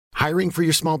Hiring for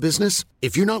your small business?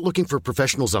 If you're not looking for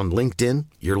professionals on LinkedIn,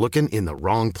 you're looking in the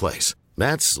wrong place.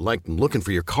 That's like looking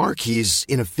for your car keys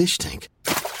in a fish tank.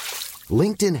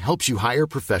 LinkedIn helps you hire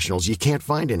professionals you can't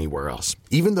find anywhere else,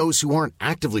 even those who aren't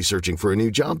actively searching for a new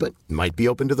job but might be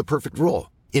open to the perfect role.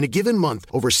 In a given month,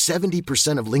 over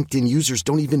 70% of LinkedIn users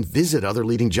don't even visit other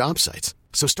leading job sites.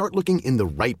 So start looking in the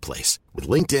right place. With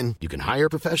LinkedIn, you can hire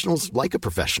professionals like a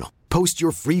professional. Post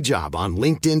your free job on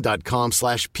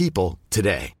linkedin.com/people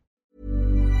today.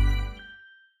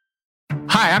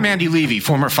 Hi, I'm Andy Levy,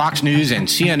 former Fox News and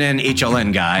CNN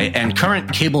HLN guy and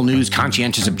current cable news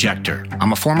conscientious objector.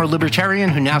 I'm a former libertarian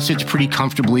who now sits pretty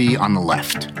comfortably on the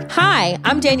left. Hi,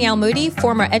 I'm Danielle Moody,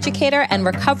 former educator and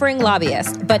recovering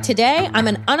lobbyist. But today, I'm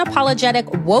an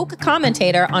unapologetic woke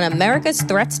commentator on America's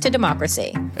threats to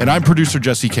democracy. And I'm producer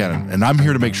Jesse Cannon, and I'm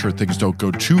here to make sure things don't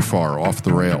go too far off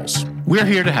the rails. We're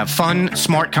here to have fun,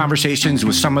 smart conversations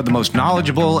with some of the most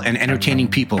knowledgeable and entertaining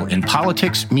people in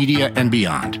politics, media, and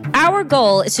beyond. Our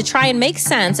goal is to try and make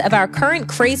sense of our current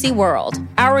crazy world,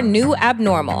 our new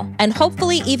abnormal, and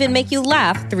hopefully even make you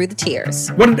laugh through the tears.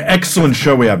 What an excellent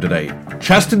show we have today.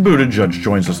 Chasten Buttigieg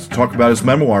joins us to talk about his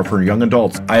memoir for young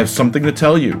adults, I Have Something to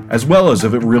Tell You, as well as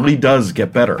if it really does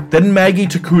get better. Then Maggie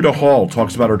Takuda Hall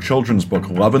talks about her children's book,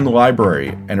 Love in the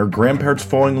Library, and her grandparents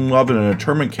falling in love in an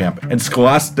internment camp, and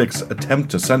Scholastic's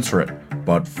attempt to censor it.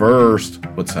 But first,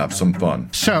 let's have some fun.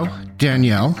 So,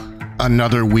 Danielle,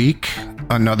 another week,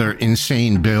 another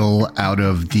insane bill out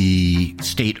of the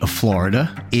state of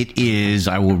Florida. It is,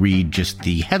 I will read just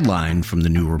the headline from the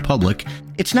New Republic.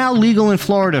 It's now legal in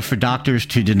Florida for doctors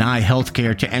to deny health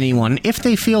care to anyone if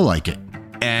they feel like it.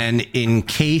 And in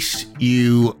case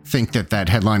you think that that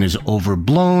headline is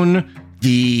overblown,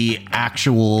 the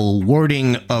actual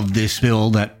wording of this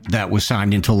bill that was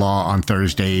signed into law on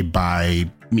Thursday by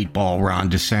Meatball Ron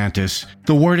DeSantis,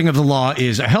 the wording of the law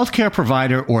is a healthcare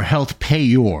provider or health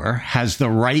payor has the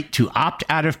right to opt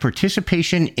out of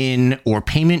participation in or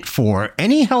payment for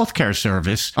any healthcare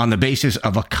service on the basis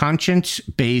of a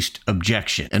conscience-based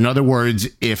objection. In other words,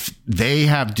 if they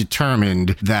have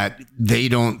determined that they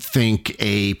don't think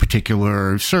a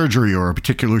particular surgery or a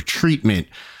particular treatment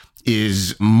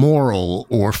is moral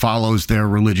or follows their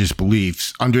religious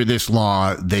beliefs, under this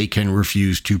law, they can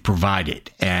refuse to provide it.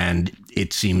 And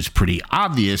it seems pretty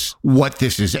obvious what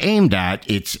this is aimed at.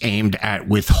 It's aimed at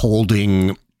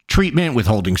withholding treatment,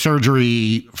 withholding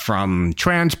surgery from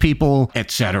trans people,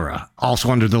 etc.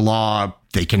 Also under the law,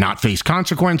 they cannot face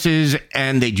consequences,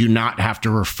 and they do not have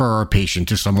to refer a patient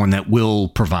to someone that will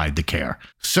provide the care.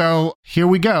 So here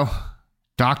we go.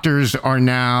 Doctors are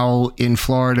now in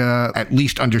Florida, at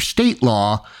least under state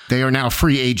law, they are now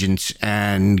free agents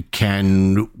and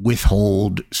can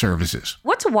withhold services.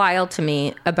 What's wild to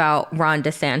me about Ron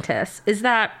DeSantis is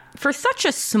that for such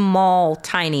a small,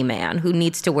 tiny man who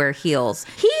needs to wear heels,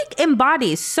 he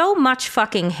embodies so much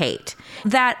fucking hate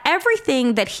that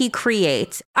everything that he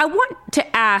creates, I want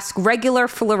to ask regular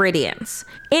Floridians,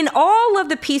 in all of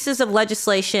the pieces of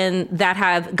legislation that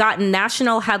have gotten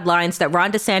national headlines that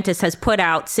Ron DeSantis has put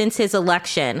out since his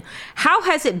election, how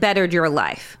has it bettered your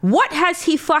life? What has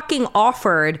he fucking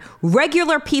offered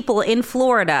regular people in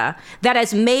Florida that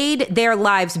has made their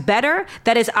lives better,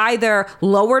 that has either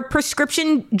lowered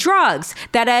prescription drugs,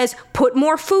 that has put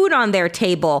more food on their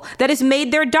table, that has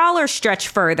made their dollar stretch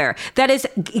further, that has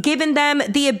given them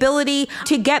the ability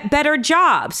to get better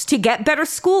jobs, to get better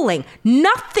schooling?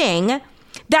 Nothing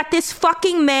that this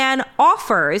fucking man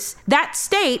offers that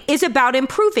state is about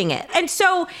improving it. And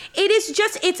so it is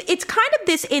just, it's kind of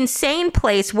this insane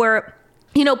place where,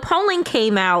 you know, polling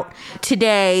came out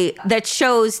today that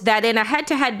shows that in a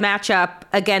head-to-head matchup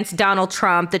against Donald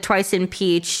Trump, the twice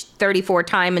impeached,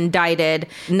 34-time indicted,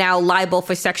 now liable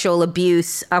for sexual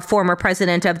abuse, a former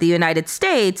president of the United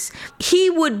States, he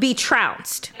would be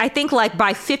trounced, I think like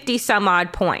by 50 some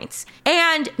odd points.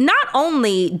 And not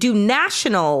only do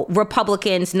national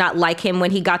Republicans not like him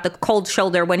when he got the cold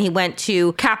shoulder when he went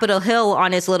to Capitol Hill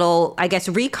on his little, I guess,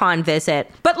 recon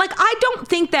visit, but like, I don't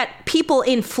think that people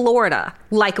in Florida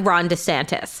like Ron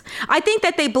DeSantis. I think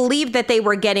that they believed that they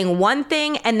were getting one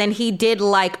thing and then he did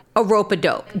like a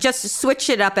rope-a-dope, just switch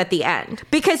it up at the end.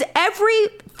 Because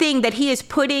everything that he is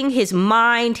putting his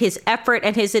mind, his effort,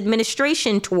 and his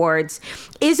administration towards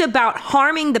is about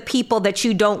harming the people that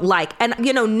you don't like. And,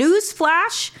 you know,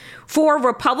 newsflash for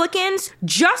Republicans,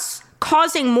 just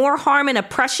causing more harm and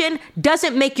oppression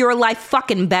doesn't make your life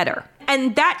fucking better.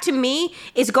 And that, to me,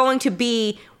 is going to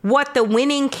be what the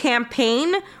winning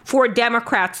campaign for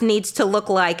Democrats needs to look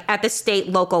like at the state,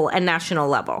 local, and national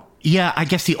level. Yeah, I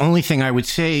guess the only thing I would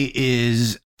say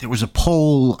is there was a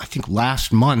poll, I think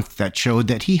last month, that showed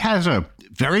that he has a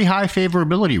very high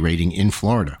favorability rating in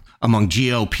Florida. among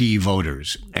GOP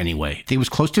voters anyway. It was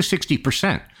close to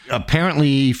 60%.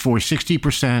 Apparently, for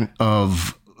 60%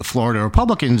 of Florida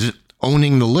Republicans,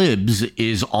 owning the libs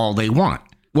is all they want.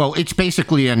 Well, it's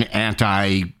basically an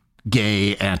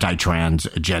anti-gay, anti-trans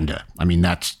agenda. I mean,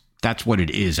 that's what it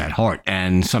is at heart.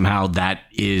 And somehow that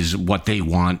is what they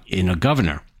want in a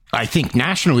governor. I think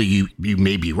nationally you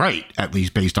may be right, at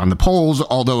least based on the polls.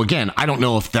 Although, again, I don't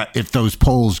know if those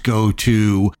polls go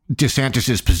to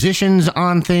DeSantis's positions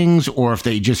on things or if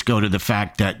they just go to the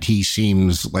fact that he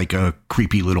seems like a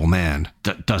creepy little man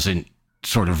that doesn't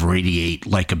sort of radiate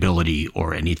likability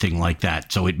or anything like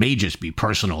that. So it may just be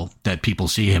personal that people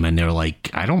see him and they're like,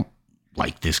 I don't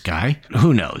like this guy.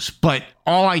 Who knows? But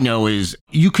all I know is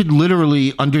you could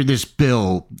literally, under this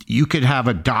bill, you could have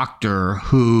a doctor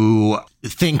who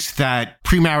thinks that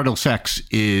premarital sex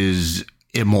is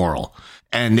immoral,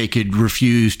 and they could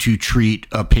refuse to treat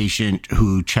a patient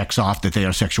who checks off that they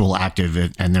are sexual active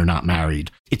and they're not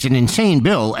married. It's an insane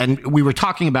bill. And we were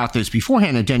talking about this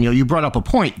beforehand, and Danielle, you brought up a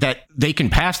point that they can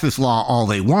pass this law all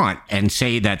they want and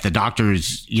say that the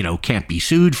doctors, can't be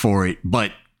sued for it,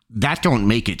 but that don't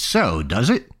make it so, does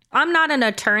it? I'm not an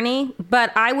attorney,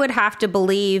 but I would have to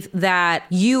believe that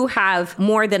you have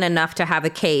more than enough to have a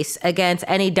case against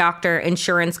any doctor,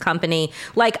 insurance company.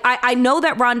 Like, I know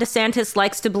that Ron DeSantis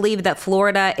likes to believe that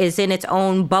Florida is in its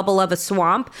own bubble of a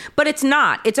swamp, but it's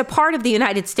not. It's a part of the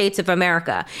United States of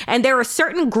America. And there are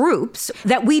certain groups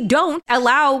that we don't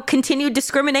allow continued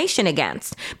discrimination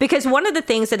against. Because one of the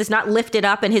things that is not lifted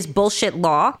up in his bullshit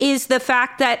law is the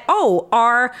fact that,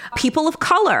 are people of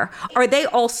color, are they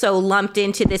also lumped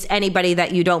into this anybody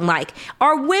that you don't like?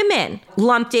 Are women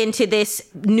lumped into this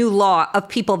new law of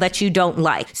people that you don't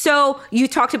like? So you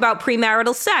talked about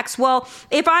premarital sex. Well,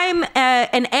 if I'm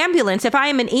an ambulance, if I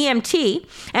am an EMT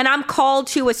and I'm called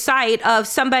to a site of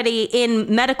somebody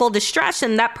in medical distress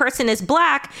and that person is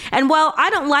black, and well, I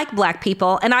don't like black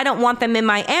people and I don't want them in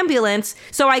my ambulance,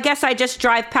 so I guess I just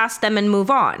drive past them and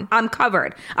move on. I'm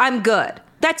covered. I'm good.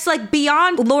 That's like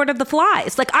beyond Lord of the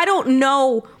Flies. Like, I don't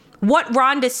know what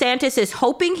Ron DeSantis is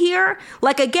hoping here.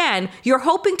 Like, again, you're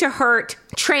hoping to hurt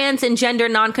trans and gender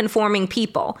nonconforming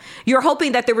people. You're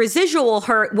hoping that the residual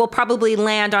hurt will probably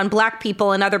land on black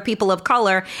people and other people of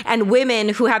color and women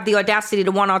who have the audacity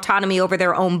to want autonomy over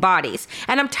their own bodies.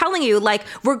 And I'm telling you, like,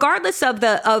 regardless of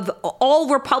all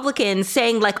Republicans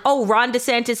saying like, oh, Ron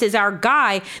DeSantis is our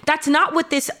guy, that's not what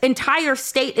this entire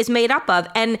state is made up of.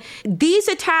 And these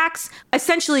attacks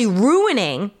essentially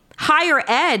ruining higher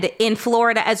ed in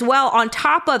Florida as well, on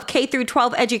top of K through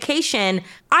 12 education.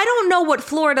 I don't know what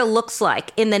Florida looks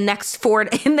like in the next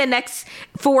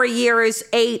 4 years,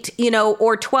 8,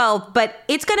 or 12, but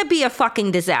it's going to be a fucking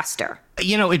disaster.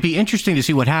 It'd be interesting to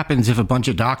see what happens if a bunch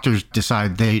of doctors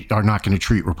decide they are not going to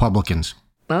treat Republicans.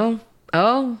 Oh.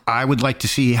 I would like to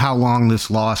see how long this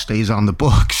law stays on the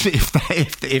books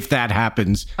if that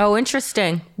happens. Oh,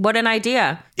 interesting. What an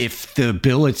idea. If the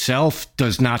bill itself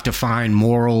does not define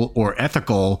moral or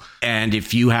ethical, and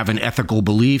if you have an ethical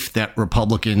belief that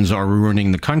Republicans are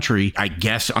ruining the country, I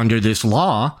guess under this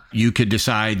law, you could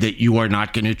decide that you are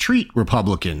not going to treat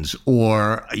Republicans,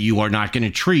 or you are not going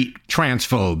to treat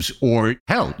transphobes, or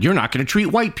hell, you're not going to treat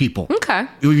white people. Okay.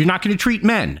 You're not going to treat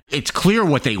men. It's clear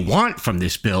what they want from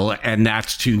this bill, and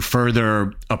that's to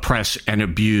further oppress and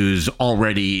abuse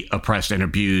already oppressed and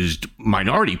abused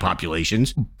minority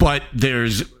populations. But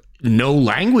there's no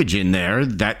language in there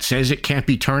that says it can't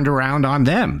be turned around on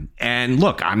them. And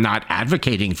look, I'm not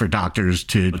advocating for doctors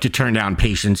to turn down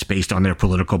patients based on their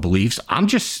political beliefs. I'm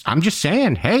just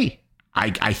saying, hey,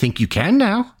 I think you can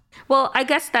now. Well, I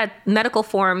guess that medical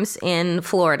forms in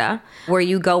Florida, where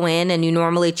you go in and you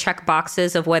normally check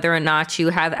boxes of whether or not you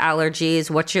have allergies,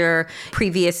 what your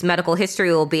previous medical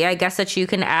history will be, I guess that you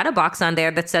can add a box on there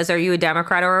that says, are you a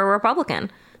Democrat or a Republican?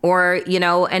 Or,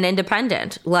 an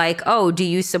independent, like, oh, do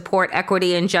you support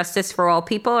equity and justice for all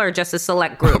people or just a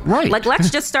select group? Right. Like,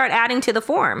 let's just start adding to the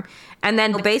form. And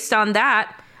then based on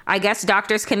that, I guess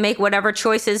doctors can make whatever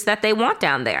choices that they want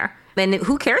down there. And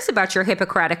who cares about your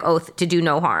Hippocratic oath to do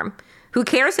no harm? Who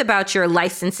cares about your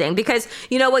licensing? Because,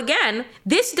 again,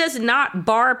 this does not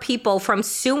bar people from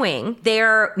suing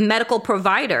their medical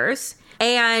providers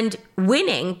and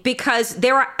winning, because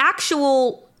there are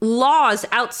actual laws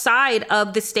outside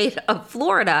of the state of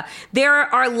Florida. There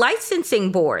are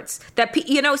licensing boards that,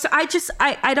 so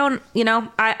I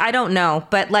don't know.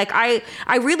 But like, I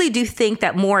really do think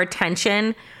that more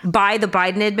attention by the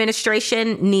Biden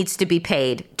administration needs to be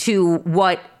paid to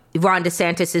what Ron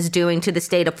DeSantis is doing to the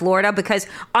state of Florida, because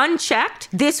unchecked,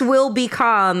 this will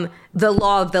become the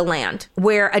law of the land,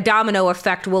 where a domino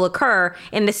effect will occur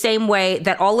in the same way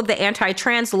that all of the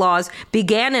anti-trans laws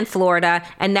began in Florida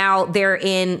and now they're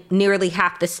in nearly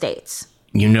half the states.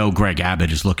 You know, Greg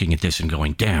Abbott is looking at this and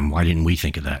going, damn, why didn't we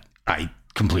think of that? I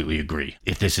completely agree.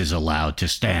 If this is allowed to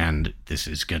stand, this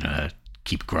is going to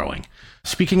keep growing.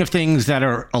 Speaking of things that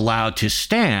are allowed to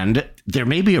stand, there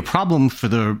may be a problem for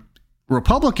the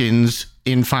Republicans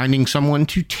in finding someone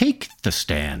to take the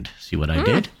stand. See what I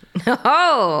did?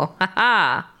 Oh,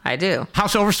 haha, I do.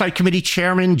 House Oversight Committee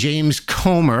Chairman James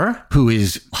Comer, who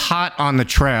is hot on the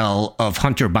trail of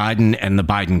Hunter Biden and the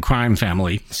Biden crime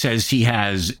family, says he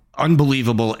has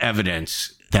unbelievable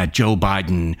evidence that Joe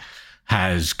Biden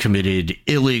has committed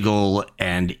illegal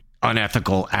and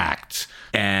unethical acts.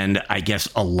 And I guess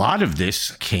a lot of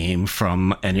this came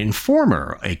from an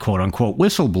informer, a quote unquote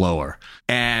whistleblower.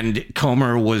 And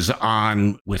Comer was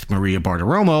on with Maria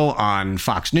Bartiromo on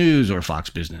Fox News or Fox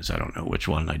Business. I don't know which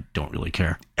one. I don't really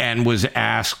care. And was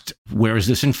asked, where is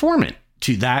this informant?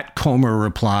 To that, Comer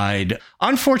replied,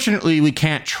 unfortunately, we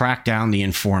can't track down the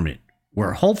informant.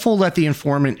 We're hopeful that the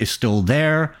informant is still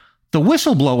there. The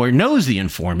whistleblower knows the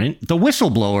informant. The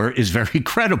whistleblower is very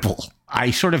credible.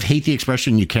 I sort of hate the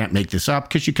expression, you can't make this up,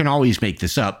 because you can always make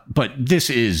this up. But this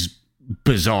is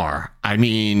bizarre. I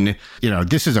mean,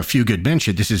 this is a few good men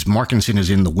shit. This is Markinson is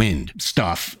in the wind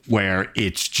stuff, where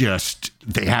it's just,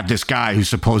 they have this guy who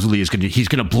supposedly he's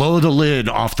going to blow the lid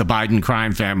off the Biden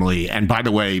crime family. And by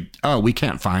the way, we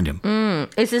can't find him.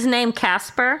 Is his name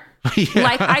Casper?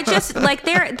 Yeah.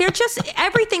 They're just,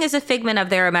 everything is a figment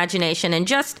of their imagination. And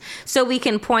just so we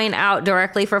can point out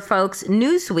directly for folks,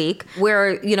 Newsweek,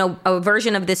 where, a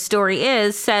version of this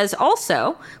story says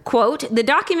also, quote, the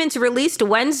documents released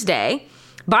Wednesday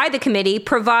by the committee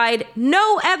provide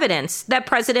no evidence that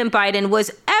President Biden was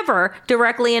ever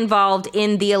directly involved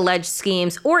in the alleged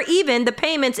schemes, or even the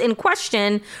payments in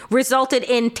question resulted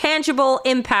in tangible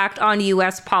impact on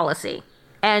U.S. policy,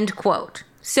 end quote.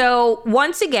 So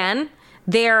once again,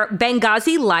 their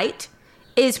Benghazi Light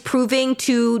is proving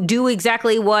to do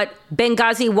exactly what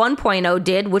Benghazi 1.0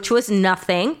 did, which was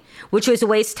nothing, which was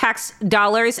waste tax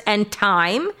dollars and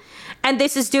time. And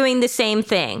this is doing the same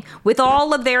thing. With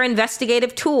all of their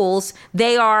investigative tools,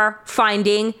 they are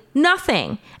finding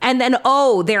nothing. And then,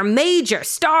 their major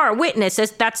star witness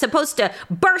that's supposed to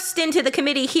burst into the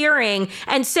committee hearing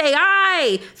and say,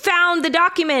 I found the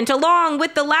document along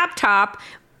with the laptop,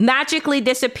 magically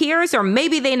disappears, or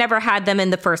maybe they never had them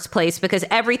in the first place, because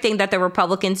everything that the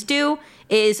Republicans do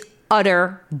is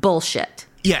utter bullshit.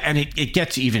 Yeah, and it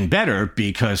gets even better,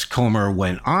 because Comer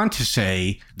went on to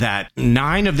say that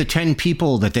 9 of the 10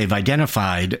 people that they've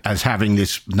identified as having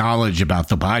this knowledge about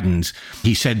the Bidens,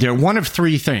 he said they're one of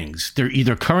 3 things. They're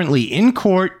either currently in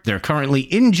court, they're currently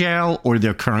in jail, or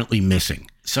they're currently missing.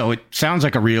 So it sounds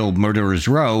like a real murderer's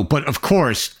row. But of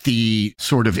course, the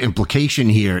sort of implication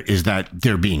here is that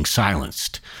they're being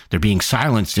silenced. They're being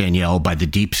silenced, Danielle, by the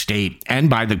deep state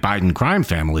and by the Biden crime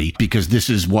family, because this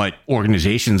is what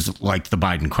organizations like the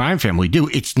Biden crime family do.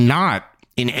 It's not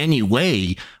in any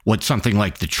way what something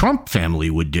like the Trump family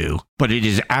would do, but it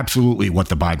is absolutely what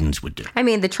the Bidens would do. I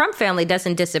mean, the Trump family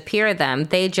doesn't disappear them.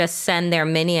 They just send their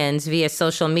minions via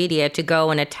social media to go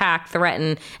and attack,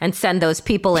 threaten, and send those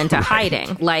people into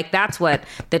hiding. Like, that's what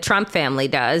the Trump family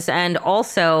does. And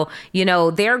also,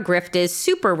 their grift is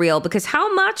super real, because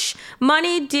how much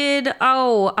money did,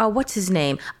 what's his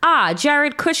name?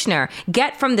 Jared Kushner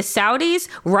get from the Saudis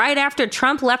right after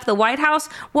Trump left the White House?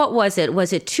 What was it?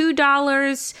 Was it $2,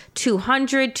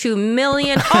 $200, $2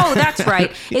 million? Oh, that's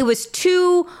right. It was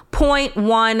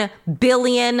 $2.1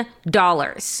 billion.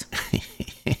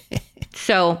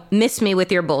 So miss me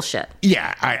with your bullshit.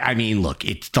 Yeah, I mean, look,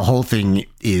 the whole thing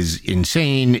is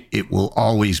insane. It will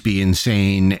always be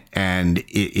insane. And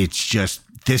it's just,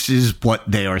 this is what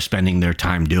they are spending their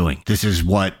time doing. This is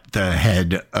what the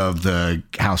head of the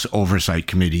House Oversight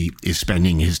Committee is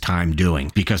spending his time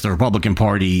doing, because the Republican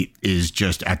Party is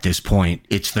just, at this point,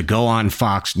 it's the go on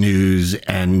Fox News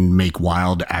and make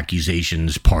wild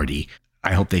accusations party.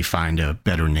 I hope they find a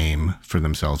better name for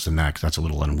themselves than that, because that's a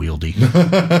little unwieldy.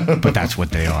 But that's what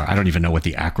they are. I don't even know what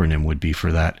the acronym would be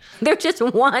for that. They're just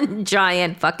one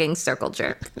giant fucking circle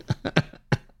jerk.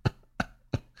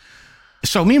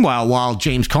 So meanwhile, while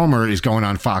James Comer is going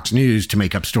on Fox News to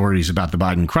make up stories about the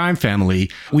Biden crime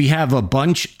family, we have a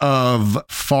bunch of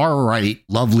far-right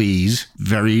lovelies,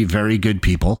 very, very good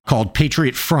people, called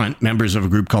Patriot Front, members of a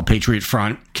group called Patriot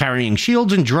Front, carrying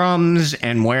shields and drums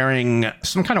and wearing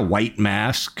some kind of white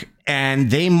mask.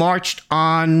 And they marched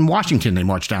on Washington. They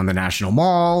marched down the National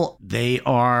Mall. They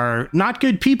are not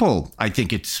good people, I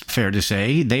think it's fair to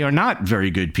say. They are not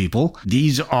very good people.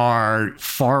 These are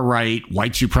far-right,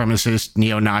 white supremacist,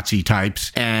 neo-Nazi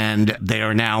types, and they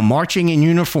are now marching in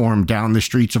uniform down the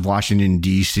streets of Washington,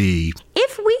 D.C.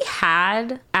 If we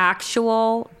had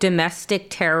actual domestic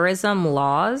terrorism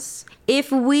laws, if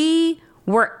we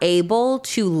were able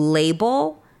to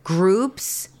label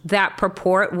groups that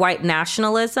purport white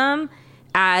nationalism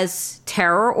as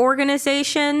terror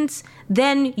organizations,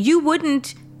 then you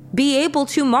wouldn't be able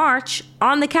to march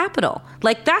on the Capitol.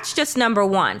 Like, that's just number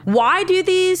one. Why do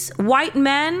these white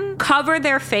men cover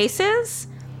their faces?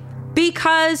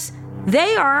 Because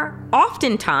they are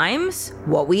oftentimes,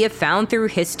 what we have found through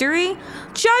history,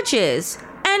 judges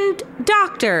and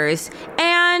doctors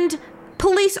and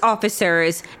police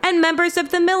officers and members of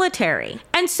the military.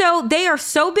 And so they are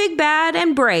so big, bad,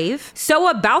 and brave, so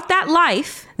about that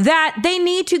life, that they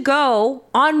need to go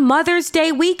on Mother's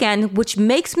Day weekend, which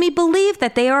makes me believe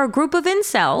that they are a group of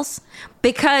incels,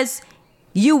 because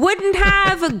you wouldn't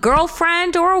have a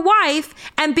girlfriend or a wife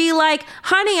and be like,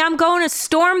 honey, I'm going to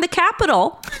storm the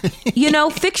Capitol.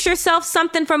 Fix yourself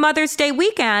something for Mother's Day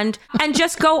weekend and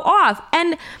just go off.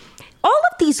 And all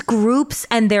of these groups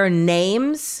and their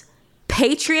names,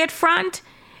 Patriot Front,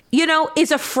 is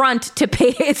an affront to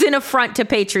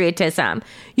patriotism.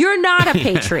 You're not a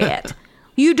patriot.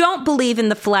 You don't believe in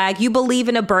the flag. You believe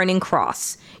in a burning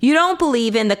cross. You don't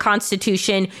believe in the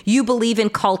Constitution. You believe in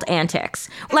cult antics.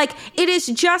 Like, it is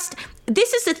just,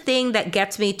 this is the thing that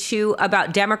gets me too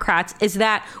about Democrats, is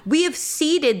that we have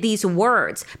ceded these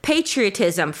words,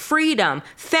 patriotism, freedom,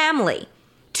 family,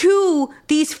 to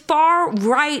these far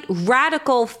right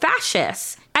radical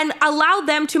fascists, and allow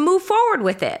them to move forward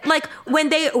with it. Like when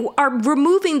they are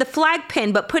removing the flag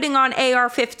pin but putting on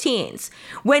AR-15s.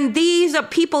 When these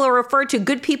people are referred to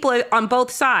good people on both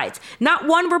sides. Not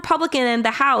one Republican in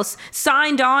the House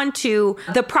signed on to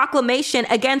the proclamation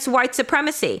against white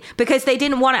supremacy because they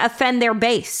didn't want to offend their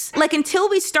base. Like, until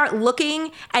we start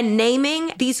looking and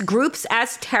naming these groups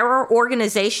as terror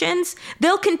organizations,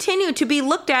 they'll continue to be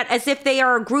looked at as if they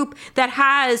are a group that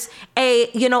has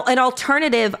an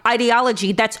alternative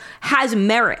ideology that has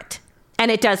merit, and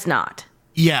it does not.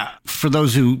 Yeah, for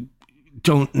those who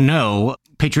don't know,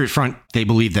 Patriot Front, they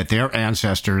believe that their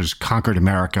ancestors conquered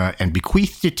America and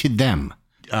bequeathed it to them.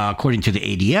 According to the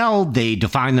ADL, they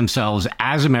define themselves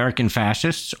as American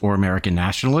fascists or American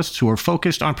nationalists who are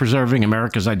focused on preserving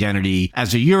America's identity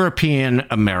as a European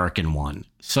American one.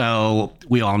 So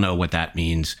we all know what that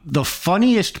means. The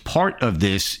funniest part of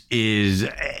this is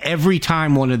every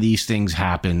time one of these things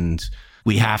happens,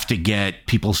 we have to get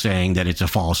people saying that it's a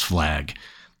false flag.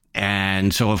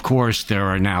 And so, of course, there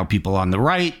are now people on the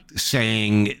right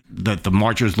saying that the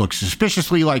marchers look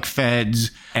suspiciously like feds.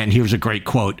 And here's a great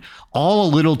quote, all a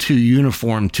little too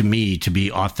uniform to me to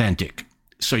be authentic.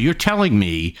 So you're telling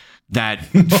me that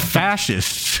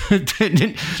fascists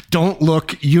don't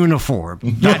look uniform.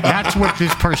 That's what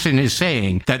this person is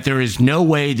saying, that there is no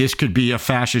way this could be a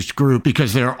fascist group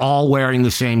because they're all wearing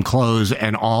the same clothes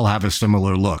and all have a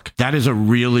similar look. That is a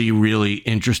really, really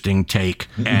interesting take,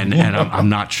 and I'm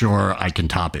not sure I can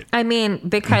top it. I mean,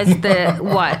 because the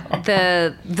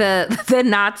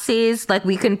Nazis, like,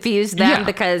 we confused them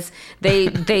because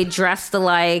they dressed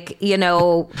like,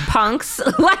 punks.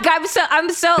 Like,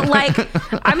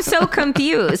 I'm so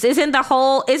confused. Isn't the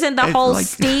whole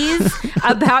steez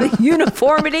about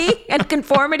uniformity and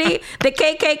conformity? The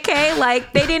KKK,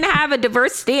 like, they didn't have a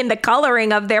diversity in the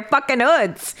coloring of their fucking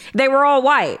hoods. They were all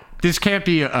white. This can't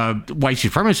be a white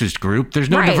supremacist group. There's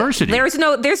no diversity. There's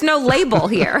no label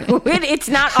here. It's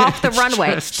not off the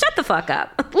runway. Shut the fuck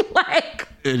up. Like,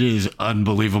 it is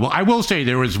unbelievable. I will say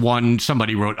there was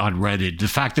somebody wrote on Reddit, the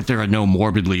fact that there are no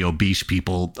morbidly obese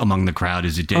people among the crowd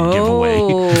is a dead giveaway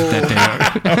that they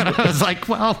are. I was like,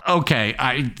 well, okay,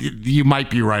 you might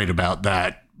be right about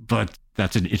that, but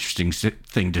that's an interesting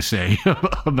thing to say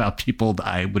about people that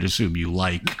I would assume you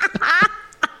like.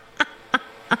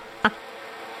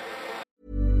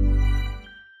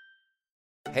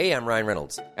 Hey, I'm Ryan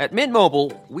Reynolds. At Mint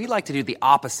Mobile, we like to do the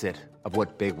opposite of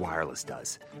what Big Wireless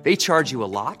does. They charge you a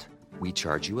lot, we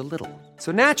charge you a little.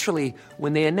 So naturally,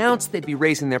 when they announced they'd be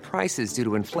raising their prices due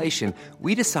to inflation,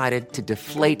 we decided to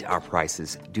deflate our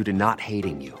prices due to not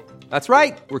hating you. That's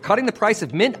right. We're cutting the price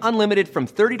of Mint Unlimited from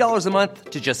 $30 a month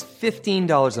to just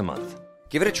 $15 a month.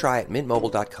 Give it a try at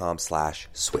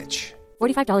mintmobile.com/switch.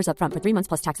 $45 up front for 3 months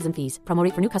plus taxes and fees. Promo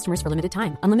rate for new customers for limited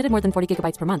time. Unlimited more than 40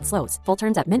 gigabytes per month slows. Full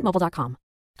terms at mintmobile.com.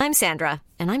 I'm Sandra,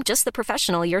 and I'm just the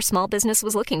professional your small business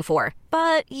was looking for.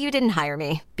 But you didn't hire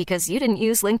me because you didn't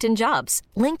use LinkedIn Jobs.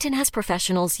 LinkedIn has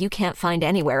professionals you can't find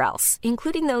anywhere else,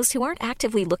 including those who aren't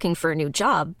actively looking for a new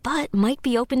job, but might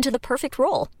be open to the perfect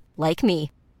role, like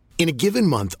me. In a given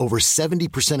month, over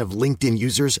 70% of LinkedIn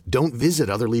users don't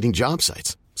visit other leading job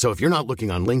sites. So if you're not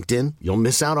looking on LinkedIn, you'll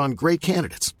miss out on great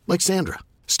candidates like Sandra.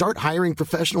 Start hiring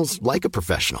professionals like a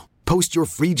professional. Post your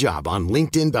free job on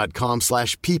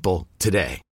linkedin.com/people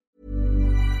today.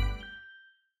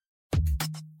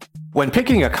 When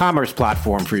picking a commerce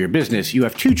platform for your business, you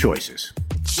have two choices.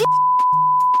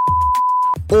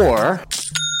 Or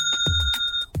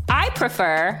I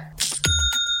prefer.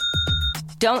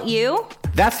 Don't you?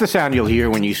 that's the sound you'll hear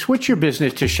when you switch your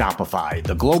business to Shopify,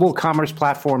 the global commerce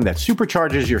platform that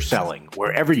supercharges your selling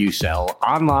wherever you sell,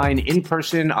 online, in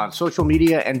person, on social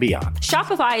media, and beyond.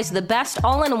 Shopify is the best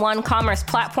all-in-one commerce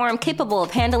platform capable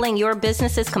of handling your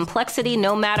business's complexity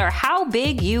no matter how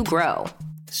big you grow.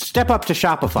 Step up to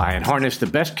Shopify and harness the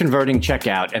best converting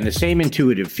checkout and the same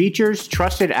intuitive features,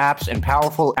 trusted apps, and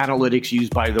powerful analytics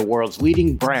used by the world's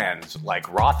leading brands like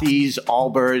Rothy's,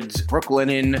 Allbirds,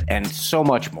 Brooklinen, and so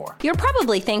much more. You're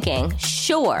probably thinking,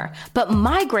 sure, but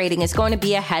migrating is going to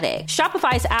be a headache.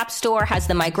 Shopify's App Store has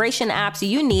the migration apps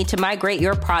you need to migrate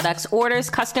your products, orders,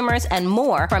 customers, and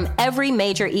more from every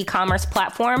major e-commerce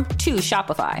platform to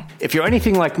Shopify. If you're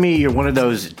anything like me, you're one of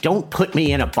those don't put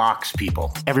me in a box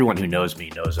people. Everyone who knows me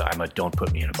knows I'm a don't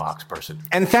put me in a box person.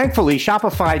 And thankfully,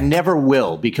 Shopify never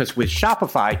will, because with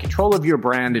Shopify, control of your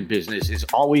brand and business is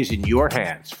always in your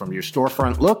hands, from your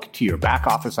storefront look to your back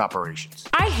office operations.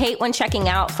 I hate when checking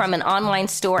out from an online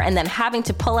store and then having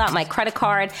to pull out my credit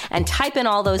card and type in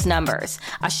all those numbers.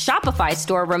 A Shopify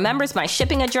store remembers my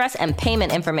shipping address and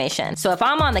payment information. So if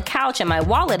I'm on the couch and my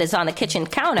wallet is on the kitchen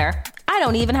counter, I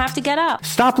don't even have to get up.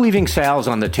 Stop leaving sales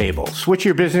on the table. Switch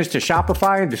your business to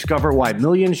Shopify and discover why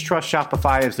millions trust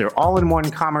Shopify as their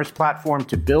all-in-one commerce platform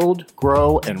to build,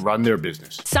 grow, and run their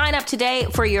business. Sign up today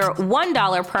for your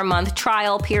 $1 per month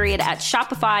trial period at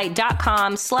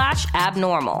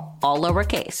shopify.com/abnormal, all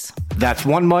lowercase. That's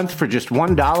 1 month for just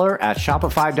 $1 at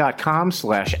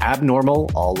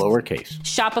shopify.com/abnormal, all lowercase.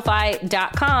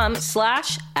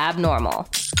 Shopify.com/abnormal.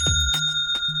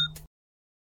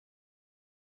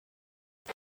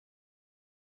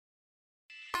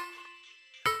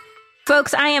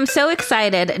 Folks, I am so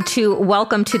excited to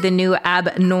welcome to the new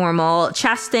Abnormal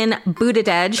Chasten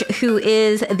Buttigieg, who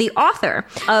is the author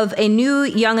of a new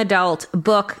young adult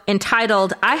book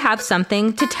entitled I Have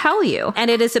Something to Tell You. And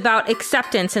it is about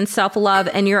acceptance and self-love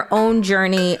and your own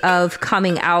journey of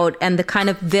coming out and the kind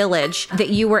of village that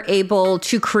you were able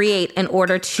to create in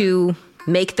order to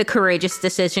make the courageous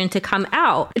decision to come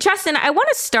out. Chasten, I want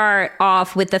to start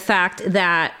off with the fact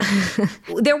that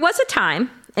there was a time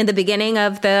in the beginning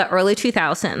of the early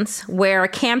 2000s where a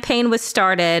campaign was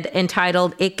started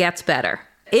entitled It Gets Better.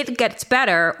 It Gets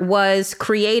Better was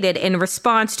created in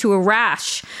response to a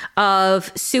rash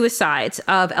of suicides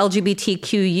of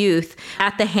LGBTQ youth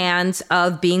at the hands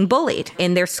of being bullied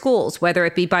in their schools, whether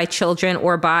it be by children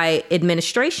or by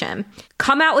administration.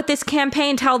 Come out with this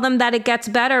campaign, tell them that it gets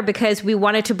better, because we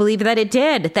wanted to believe that it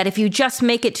did, that if you just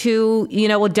make it to,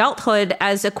 adulthood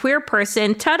as a queer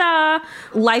person, ta-da,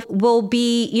 life will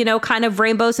be, kind of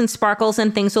rainbows and sparkles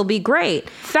and things will be great.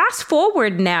 Fast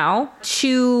forward now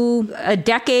to a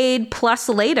decade plus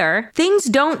later, things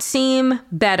don't seem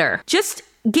better. Just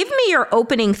give me your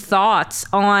opening thoughts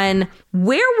on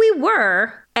where we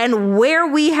were and where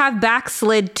we have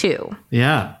backslid to.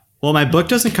 Yeah. Well, my book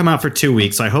doesn't come out for 2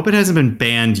 weeks, so I hope it hasn't been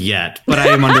banned yet. But I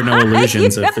am under no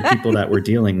illusions of the people that we're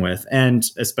dealing with. And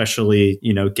especially,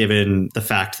 given the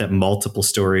fact that multiple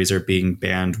stories are being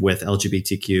banned with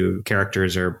LGBTQ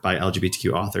characters or by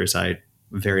LGBTQ authors, I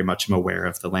very much am aware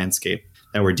of the landscape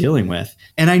that we're dealing with.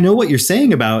 And I know what you're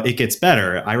saying about it gets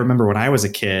better. I remember when I was a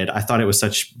kid, I thought it was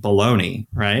such baloney,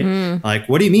 right? Like,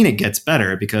 what do you mean it gets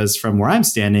better? Because from where I'm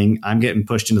standing, I'm getting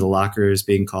pushed into the lockers,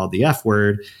 being called the F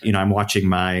word. I'm watching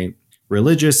my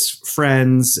religious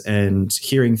friends and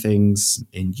hearing things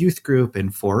in youth group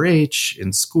and 4-H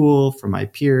in school from my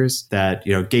peers that,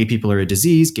 gay people are a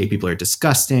disease, gay people are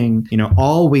disgusting.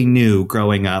 All we knew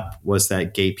growing up was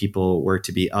that gay people were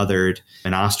to be othered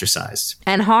and ostracized.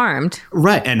 And harmed.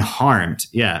 Right. And harmed.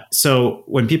 Yeah. So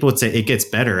when people would say it gets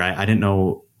better, I didn't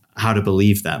know how to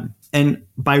believe them. And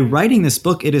by writing this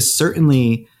book, it is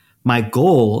certainly my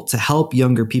goal to help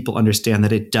younger people understand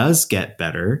that it does get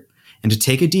better, and to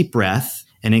take a deep breath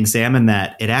and examine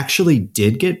that it actually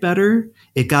did get better.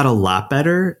 It got a lot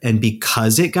better. And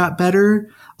because it got better,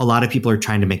 a lot of people are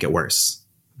trying to make it worse.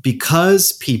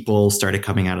 Because people started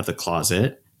coming out of the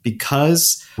closet,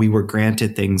 because we were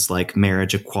granted things like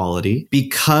marriage equality,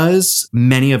 because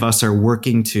many of us are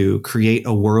working to create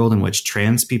a world in which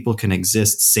trans people can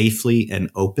exist safely and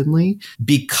openly,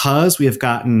 because we have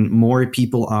gotten more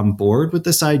people on board with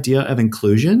this idea of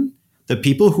inclusion, the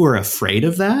people who are afraid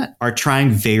of that are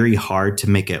trying very hard to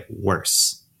make it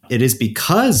worse. It is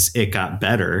because it got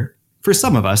better for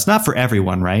some of us, not for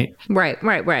everyone, right?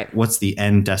 Right. What's the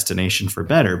end destination for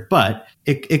better? But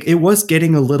it was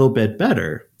getting a little bit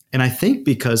better. And I think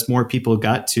because more people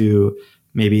got to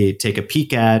maybe take a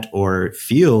peek at or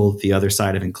feel the other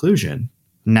side of inclusion,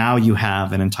 now you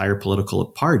have an entire political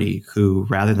party who,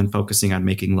 rather than focusing on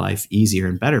making life easier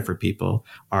and better for people,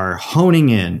 are honing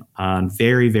in on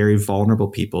very, very vulnerable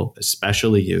people,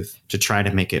 especially youth, to try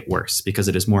to make it worse because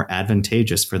it is more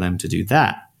advantageous for them to do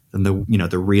that than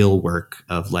the real work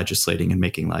of legislating and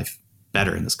making life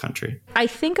better in this country. I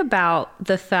think about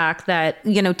the fact that,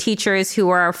 teachers who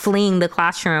are fleeing the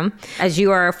classroom, as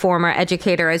you are a former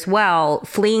educator as well,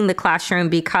 fleeing the classroom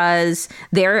because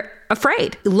they're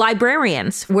afraid.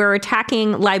 Librarians, we're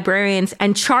attacking librarians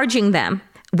and charging them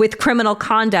with criminal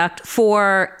conduct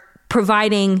for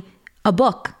providing a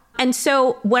book. And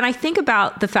so when I think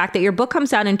about the fact that your book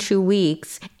comes out in 2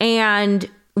 weeks, and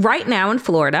right now in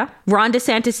Florida, Ron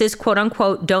DeSantis's quote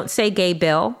unquote, "Don't Say Gay"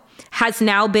 bill has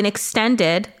now been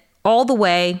extended all the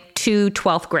way to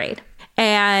 12th grade.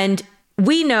 And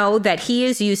we know that he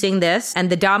is using this and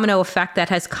the domino effect that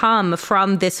has come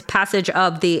from this passage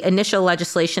of the initial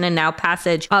legislation and now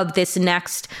passage of this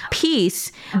next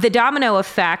piece. The domino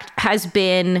effect has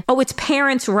been, it's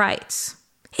parents' rights.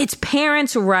 It's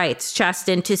parents' rights,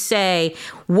 Chasten, to say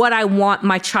what I want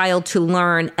my child to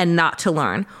learn and not to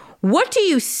learn. What do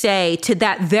you say to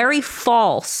that very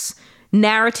false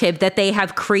narrative that they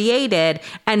have created,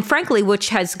 and frankly, which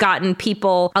has gotten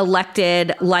people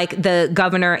elected like the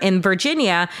governor in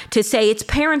Virginia to say it's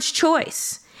parents'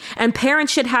 choice and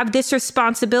parents should have this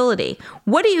responsibility?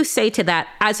 What do you say to that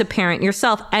as a parent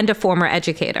yourself and a former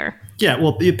educator? Yeah,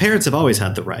 well, parents have always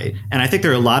had the right. And I think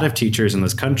there are a lot of teachers in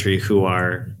this country who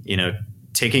are,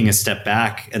 taking a step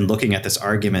back and looking at this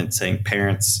argument saying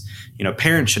parents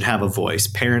should have a voice.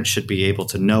 Parents should be able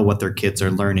to know what their kids are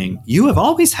learning. You have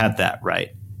always had that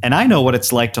right. And I know what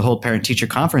it's like to hold parent-teacher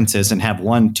conferences and have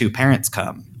 1-2 parents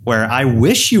come, where I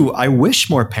wish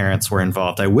more parents were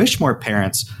involved. I wish more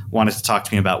parents wanted to talk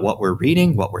to me about what we're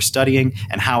reading, what we're studying,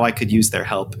 and how I could use their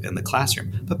help in the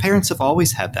classroom. But parents have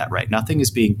always had that right. Nothing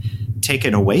is being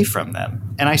taken away from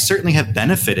them. And I certainly have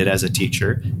benefited as a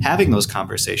teacher having those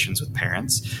conversations with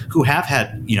parents who have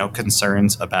had,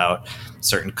 concerns about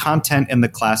certain content in the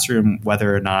classroom,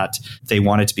 whether or not they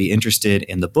wanted to be interested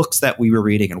in the books that we were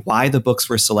reading and why the books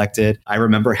were selected. I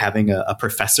remember having a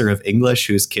professor of English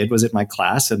whose kid was in my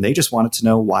class, and they just wanted to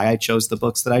know why I chose the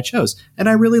books that I chose. And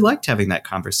I really liked having that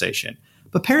conversation.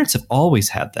 But parents have always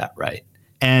had that right.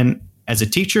 And as a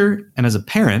teacher and as a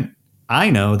parent,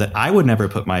 I know that I would never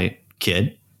put my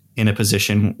kid in a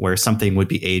position where something would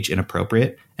be age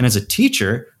inappropriate. And as a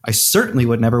teacher, I certainly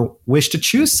would never wish to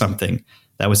choose something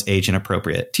that was age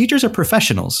inappropriate. Teachers are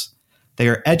professionals. They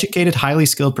are educated, highly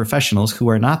skilled professionals who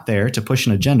are not there to push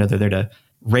an agenda. They're there to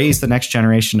raise the next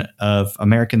generation of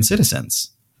American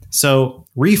citizens. So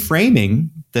reframing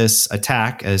this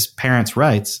attack as parents'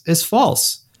 rights is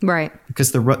false. Right.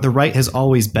 Because the right has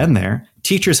always been there.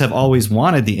 Teachers have always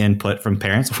wanted the input from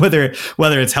parents, whether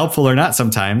it's helpful or not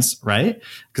sometimes, right?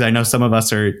 Because I know some of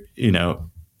us are,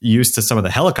 used to some of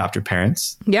the helicopter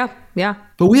parents. Yeah.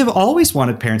 But we have always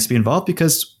wanted parents to be involved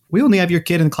because we only have your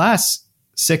kid in class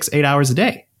 6-8 hours a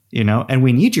day, and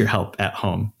we need your help at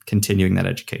home continuing that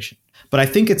education. But I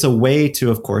think it's a way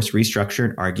to, of course, restructure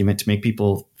an argument to make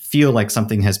people feel like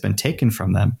something has been taken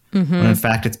from them, when in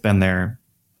fact it's been there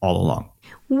all along.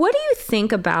 What do you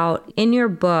think about, in your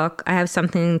book, I Have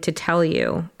Something to Tell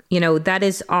You? That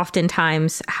is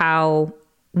oftentimes how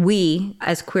we,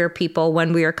 as queer people,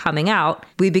 when we are coming out,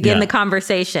 we begin the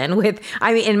conversation with,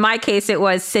 in my case, it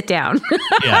was sit down.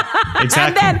 Yeah,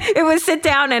 exactly. And then it was sit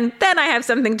down and then I have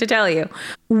something to tell you.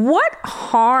 What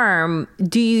harm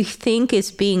do you think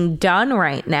is being done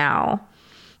right now?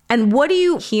 And what are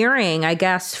you hearing, I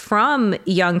guess, from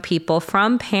young people,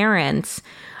 from parents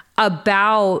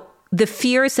about the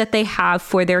fears that they have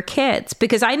for their kids?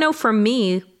 Because I know for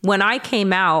me, when I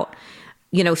came out,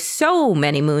 so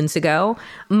many moons ago,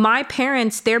 my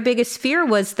parents, their biggest fear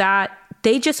was that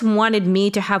they just wanted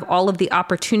me to have all of the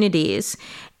opportunities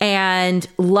and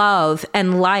love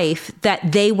and life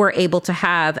that they were able to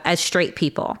have as straight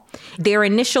people. Their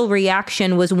initial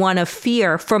reaction was one of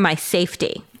fear for my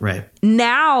safety. Right.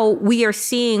 Now we are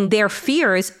seeing their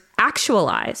fears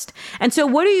actualized. And so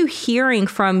what are you hearing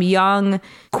from young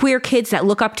queer kids that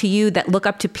look up to you, that look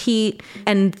up to Pete,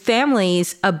 and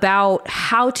families about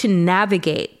how to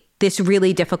navigate this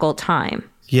really difficult time?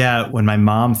 Yeah, when my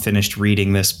mom finished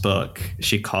reading this book,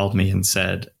 she called me and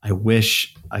said, I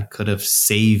wish I could have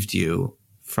saved you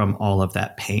from all of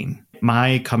that pain.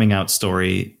 My coming out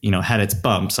story, had its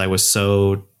bumps. I was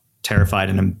so terrified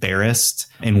and embarrassed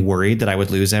and worried that I would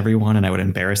lose everyone and I would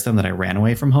embarrass them that I ran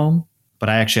away from home. But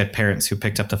I actually had parents who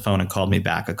picked up the phone and called me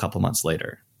back a couple months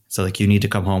later. So you need to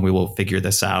come home. We will figure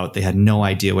this out. They had no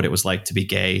idea what it was like to be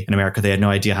gay in America. They had no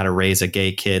idea how to raise a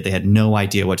gay kid. They had no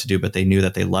idea what to do, but they knew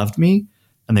that they loved me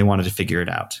and they wanted to figure it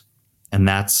out. And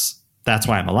that's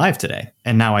why I'm alive today.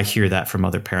 And now I hear that from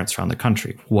other parents around the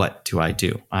country. What do I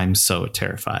do? I'm so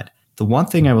terrified. The one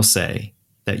thing I will say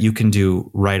that you can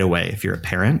do right away if you're a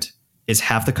parent is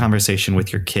have the conversation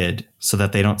with your kid so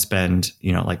that they don't spend,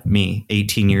 like me,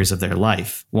 18 years of their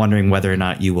life wondering whether or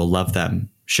not you will love them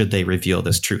should they reveal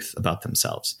this truth about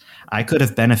themselves. I could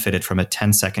have benefited from a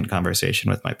 10-second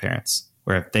conversation with my parents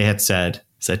where if they had said,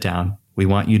 sit down, we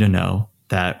want you to know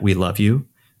that we love you.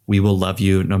 We will love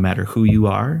you no matter who you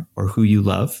are or who you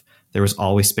love. There was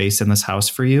always space in this house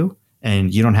for you,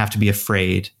 and you don't have to be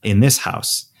afraid in this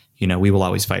house. We will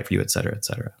always fight for you, et cetera, et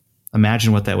cetera.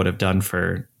 Imagine what that would have done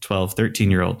for 12,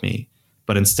 13-year-old me.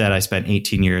 But instead, I spent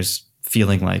 18 years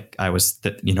feeling like I was,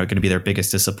 going to be their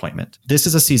biggest disappointment. This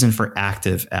is a season for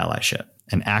active allyship.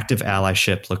 And active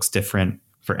allyship looks different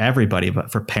for everybody.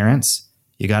 But for parents,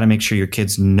 you got to make sure your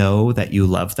kids know that you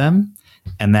love them.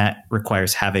 And that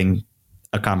requires having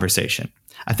a conversation.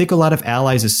 I think a lot of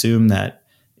allies assume that,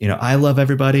 I love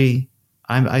everybody.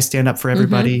 I stand up for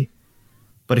everybody. Mm-hmm.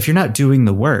 But if you're not doing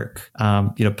the work,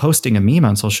 posting a meme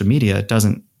on social media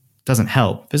doesn't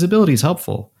help. Visibility is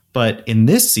helpful. But in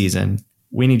this season,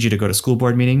 we need you to go to school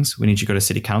board meetings. We need you to go to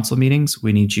city council meetings.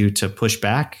 We need you to push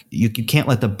back. You can't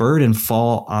let the burden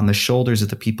fall on the shoulders of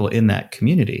the people in that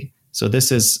community. So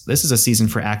this is a season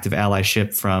for active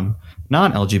allyship from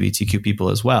non-LGBTQ people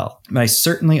as well. And I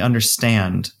certainly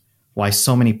understand why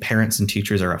so many parents and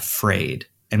teachers are afraid,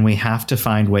 and we have to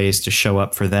find ways to show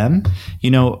up for them.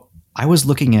 I was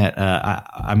looking at,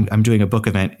 I'm doing a book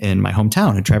event in my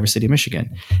hometown in Traverse City,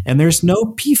 Michigan, and there's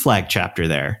no PFLAG chapter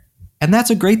there. And that's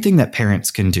a great thing that parents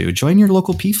can do. Join your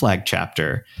local PFLAG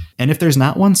chapter. And if there's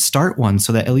not one, start one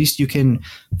so that at least you can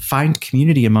find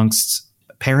community amongst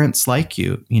parents like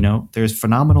you. There's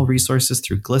phenomenal resources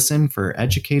through GLSEN for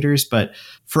educators. But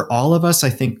for all of us,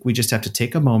 I think we just have to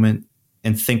take a moment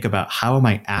and think about how am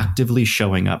I actively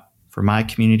showing up for my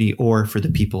community or for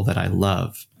the people that I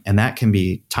love. And that can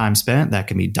be time spent, that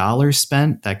can be dollars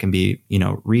spent, that can be,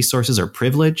 resources or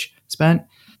privilege spent,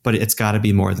 but it's got to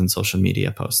be more than social media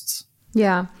posts.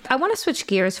 Yeah. I want to switch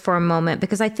gears for a moment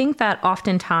because I think that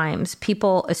oftentimes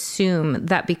people assume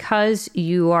that because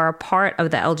you are a part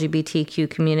of the LGBTQ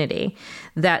community,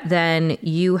 that then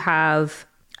you have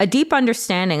a deep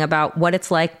understanding about what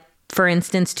it's like, for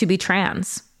instance, to be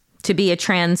trans, to be a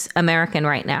trans American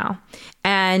right now.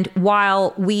 And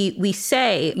while we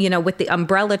say, with the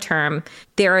umbrella term,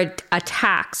 there are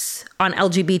attacks on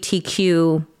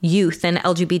LGBTQ youth and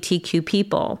LGBTQ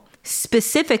people,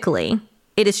 specifically,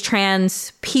 it is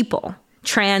trans people,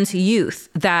 trans youth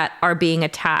that are being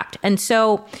attacked. And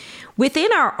so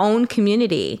within our own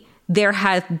community, there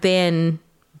have been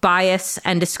bias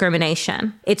and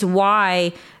discrimination. It's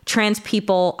why trans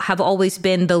people have always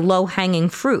been the low-hanging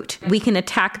fruit. We can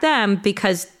attack them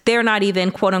because they're not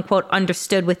even, quote unquote,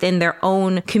 understood within their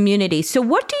own community. So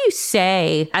what do you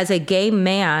say as a gay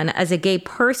man, as a gay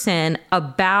person,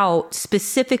 about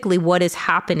specifically what is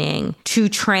happening to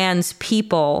trans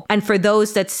people? And for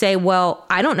those that say, well,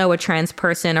 I don't know a trans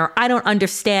person, or I don't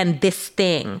understand this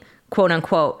thing, quote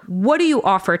unquote, what do you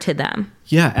offer to them?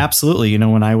 Yeah, absolutely.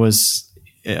 When I was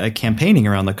campaigning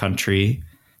around the country,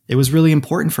 it was really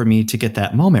important for me to get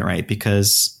that moment right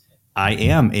because I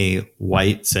am a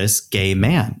white, cis, gay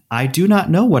man. I do not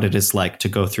know what it is like to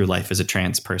go through life as a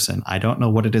trans person. I don't know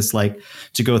what it is like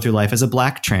to go through life as a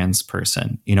Black trans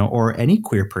person, or any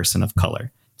queer person of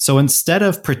color. So instead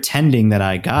of pretending that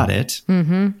I got it,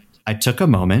 I took a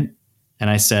moment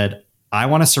and I said, I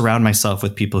want to surround myself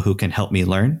with people who can help me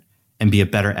learn and be a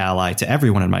better ally to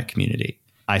everyone in my community.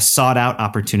 I sought out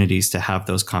opportunities to have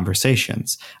those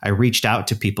conversations. I reached out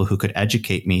to people who could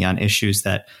educate me on issues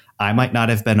that I might not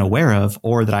have been aware of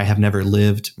or that I have never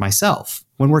lived myself.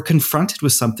 When we're confronted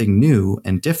with something new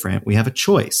and different, we have a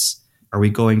choice. Are we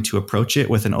going to approach it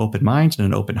with an open mind and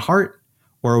an open heart?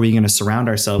 Or are we going to surround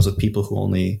ourselves with people who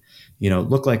only,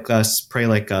 look like us, pray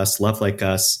like us, love like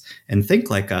us, and think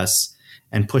like us,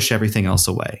 and push everything else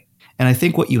away? And I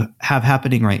think what you have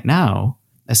happening right now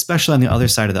especially on the other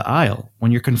side of the aisle,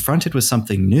 when you're confronted with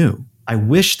something new, I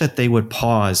wish that they would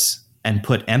pause and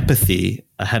put empathy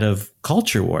ahead of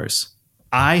culture wars.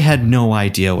 I had no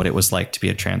idea what it was like to be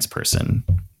a trans person.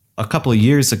 A couple of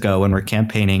years ago when we're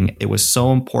campaigning, it was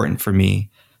so important for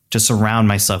me to surround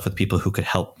myself with people who could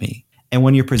help me. And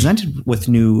when you're presented with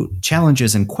new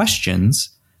challenges and questions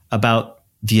about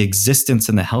the existence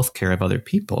and the healthcare of other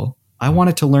people, I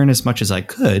wanted to learn as much as I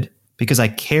could because I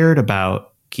cared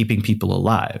about keeping people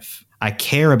alive. I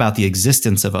care about the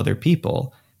existence of other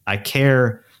people. I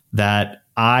care that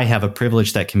I have a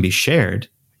privilege that can be shared.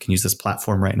 I can use this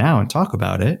platform right now and talk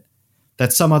about it,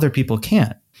 that some other people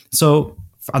can't. So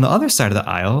on the other side of the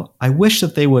aisle, I wish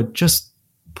that they would just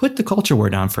put the culture war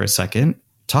down for a second,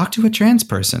 talk to a trans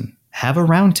person, have a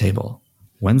round table.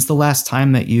 When's the last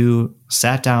time that you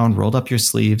sat down, rolled up your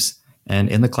sleeves, and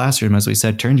in the classroom, as we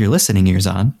said, turned your listening ears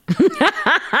on?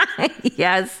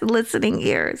 Yes, listening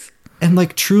ears. And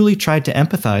like truly tried to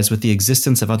empathize with the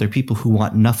existence of other people who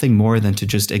want nothing more than to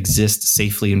just exist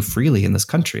safely and freely in this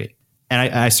country.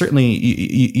 And I certainly,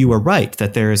 you are right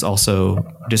that there is also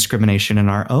discrimination in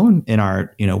our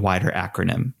wider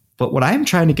acronym. But what I'm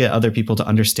trying to get other people to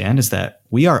understand is that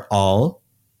we are all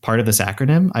part of this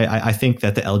acronym. I think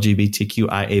that the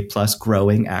LGBTQIA plus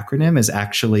growing acronym is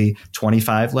actually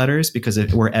 25 letters because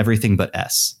we're everything but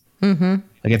S. Mm-hmm.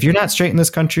 Like if you're not straight in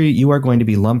this country, you are going to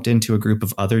be lumped into a group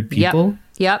of othered people.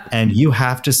 Yep. And you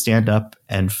have to stand up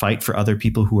and fight for other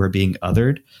people who are being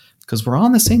othered because we're all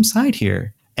on the same side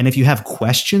here. And if you have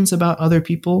questions about other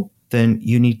people, then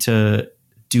you need to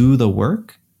do the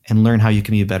work and learn how you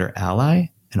can be a better ally.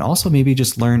 And also maybe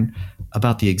just learn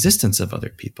about the existence of other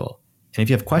people. And if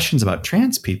you have questions about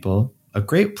trans people, a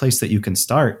great place that you can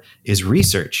start is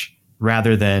research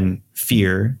rather than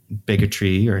fear,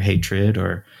 bigotry, or hatred,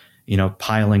 or,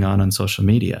 piling on social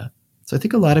media. So I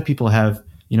think a lot of people have,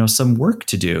 some work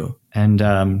to do. And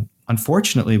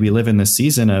unfortunately, we live in this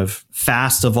season of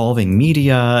fast evolving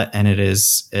media, and it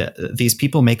is these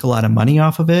people make a lot of money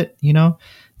off of it.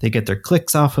 They get their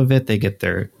clicks off of it. They get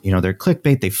their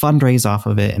clickbait. They fundraise off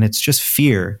of it, and it's just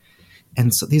fear.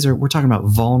 And so we're talking about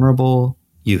vulnerable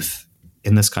youth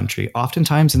in this country,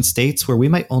 oftentimes in states where we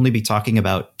might only be talking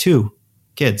about 2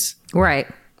 kids. Right.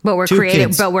 But we're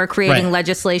creating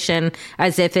legislation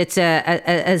as if it's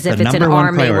an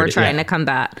army we're trying to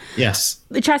combat. Yes.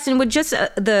 Chasten, with just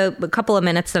the couple of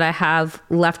minutes that I have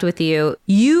left with you,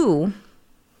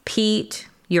 Pete,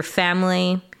 your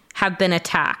family have been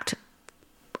attacked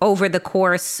over the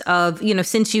course of,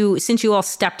 since you all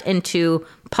stepped into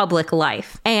public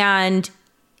life. And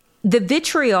the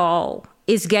vitriol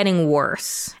is getting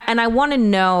worse. And I want to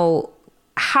know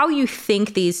how you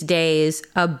think these days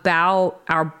about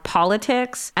our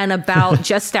politics and about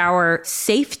just our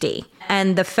safety,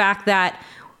 and the fact that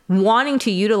wanting to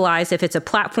utilize, if it's a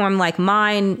platform like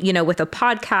mine, with a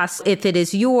podcast, if it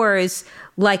is yours,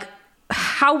 like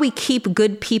how we keep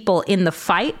good people in the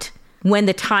fight when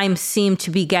the times seem to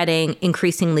be getting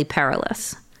increasingly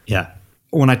perilous. Yeah.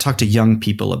 When I talk to young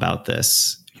people about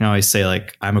this, I say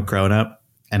like, I'm a grown up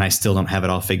and I still don't have it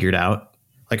all figured out.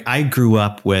 Like I grew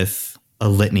up with a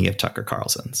litany of Tucker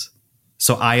Carlsons.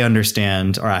 So I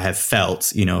understand, or I have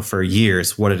felt, for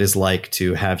years what it is like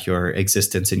to have your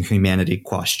existence and humanity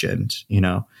questioned,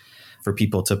 for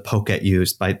people to poke at you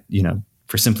by,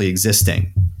 for simply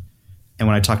existing. And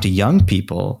when I talk to young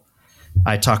people,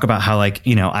 I talk about how I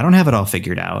don't have it all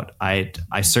figured out.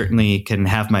 I certainly can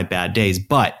have my bad days,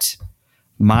 but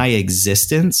my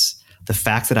existence, the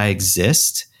fact that I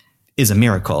exist is a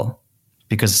miracle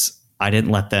because I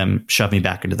didn't let them shove me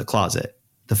back into the closet.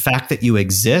 The fact that you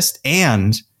exist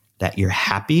and that you're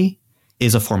happy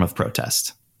is a form of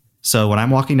protest. So when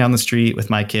I'm walking down the street with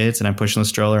my kids and I'm pushing the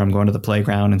stroller, I'm going to the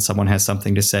playground and someone has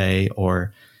something to say,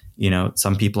 or,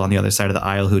 some people on the other side of the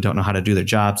aisle who don't know how to do their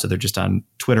job. So they're just on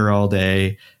Twitter all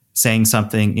day saying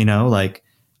something,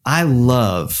 I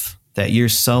love that you're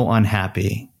so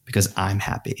unhappy because I'm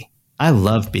happy. I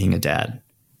love being a dad.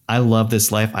 I love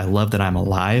this life. I love that I'm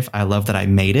alive. I love that I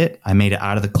made it. I made it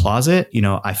out of the closet.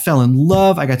 I fell in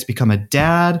love. I got to become a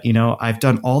dad. I've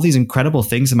done all these incredible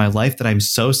things in my life that I'm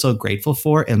so, so grateful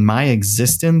for. And my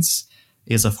existence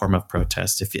is a form of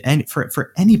protest.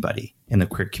 For anybody in the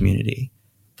queer community,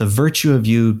 the virtue of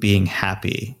you being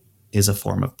happy is a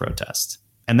form of protest.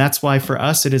 And that's why for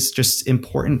us, it is just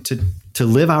important to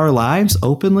live our lives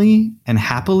openly and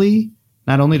happily,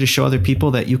 not only to show other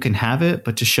people that you can have it,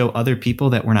 but to show other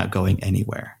people that we're not going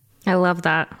anywhere. I love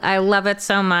that. I love it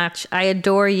so much. I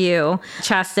adore you,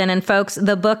 Chasten. And folks,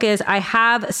 the book is I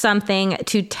Have Something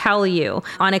to Tell You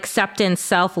on acceptance,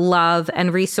 self-love,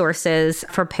 and resources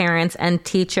for parents and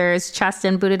teachers.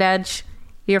 Chasten Buttigieg,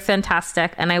 You're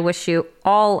fantastic, and I wish you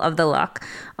all of the luck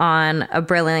on a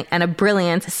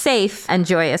brilliant, safe, and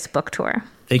joyous book tour.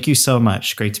 Thank you so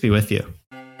much. Great to be with you.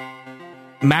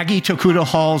 Maggie Tokuda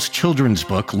Hall's children's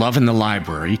book, Love in the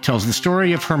Library, tells the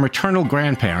story of her maternal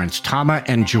grandparents, Tama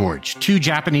and George, two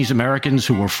Japanese Americans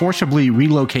who were forcibly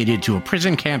relocated to a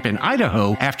prison camp in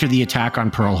Idaho after the attack on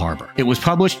Pearl Harbor. It was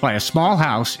published by a small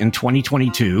house in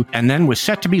 2022 and then was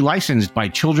set to be licensed by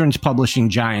children's publishing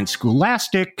giant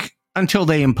Scholastic until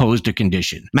they imposed a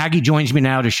condition. Maggie joins me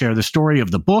now to share the story of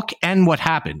the book and what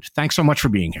happened. Thanks so much for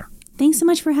being here. Thanks so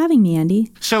much for having me,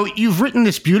 Andy. So you've written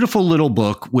this beautiful little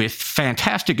book with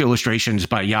fantastic illustrations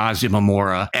by Yaz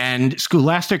Imamura, and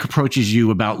Scholastic approaches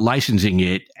you about licensing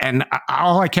it. And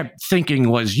all I kept thinking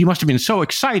was, you must have been so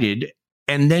excited.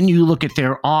 And then you look at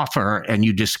their offer and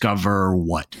you discover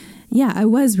what? Yeah, I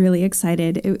was really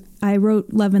excited. I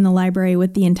wrote Love in the Library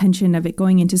with the intention of it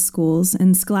going into schools,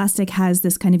 and Scholastic has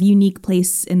this kind of unique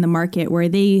place in the market where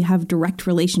they have direct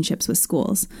relationships with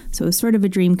schools. So it was sort of a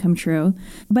dream come true.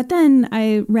 But then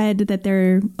I read that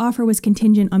their offer was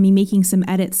contingent on me making some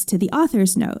edits to the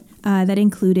author's note that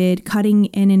included cutting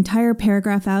an entire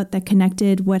paragraph out that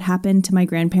connected what happened to my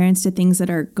grandparents to things that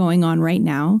are going on right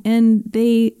now. And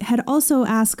they had also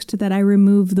asked that I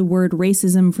remove the word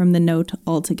racism from the note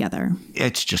altogether.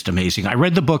 It's just amazing. I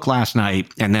read the book last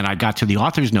night, and then I got to the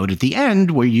author's note at the end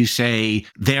where you say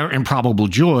their improbable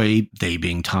joy, they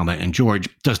being Tama and George,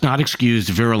 does not excuse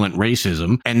virulent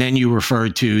racism. And then you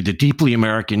referred to the deeply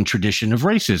American tradition of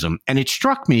racism. And it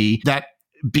struck me that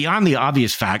beyond the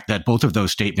obvious fact that both of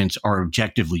those statements are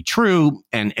objectively true,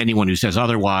 and anyone who says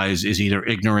otherwise is either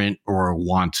ignorant or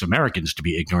wants Americans to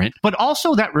be ignorant, but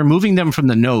also that removing them from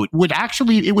the note would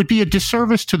be a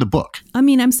disservice to the book. I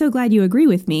mean, I'm so glad you agree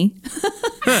with me.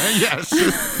 Yes.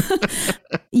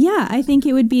 Yeah, I think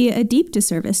it would be a deep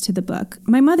disservice to the book.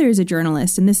 My mother is a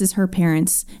journalist, and this is her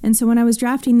parents. And so when I was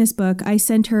drafting this book, I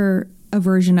sent her a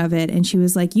version of it, and she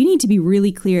was like, you need to be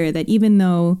really clear that even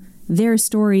though their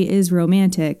story is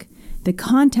romantic, the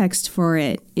context for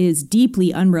it is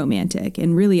deeply unromantic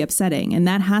and really upsetting. And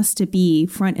that has to be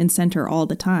front and center all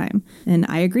the time. And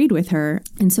I agreed with her.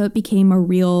 And so it became a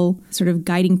real sort of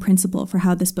guiding principle for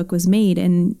how this book was made.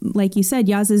 And like you said,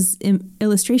 Yaz's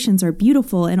illustrations are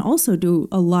beautiful and also do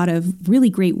a lot of really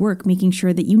great work making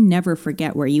sure that you never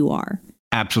forget where you are.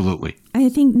 Absolutely. I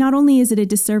think not only is it a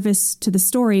disservice to the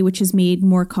story, which is made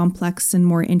more complex and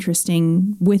more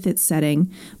interesting with its setting,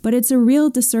 but it's a real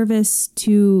disservice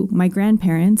to my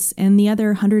grandparents and the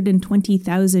other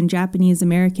 120,000 Japanese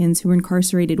Americans who were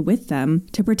incarcerated with them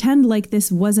to pretend like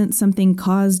this wasn't something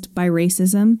caused by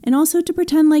racism, and also to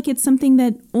pretend like it's something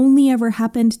that only ever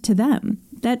happened to them.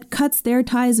 That cuts their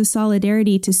ties of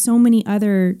solidarity to so many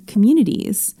other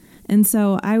communities. And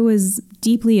so I was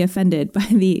deeply offended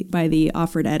by the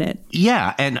offered edit.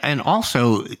 Yeah, and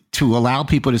also to allow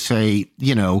people to say,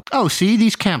 oh, see,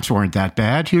 these camps weren't that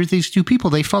bad. Here's these two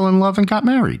people. They fell in love and got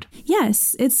married.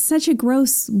 Yes, it's such a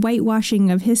gross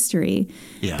whitewashing of history.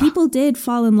 Yeah. People did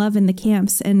fall in love in the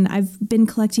camps, and I've been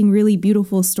collecting really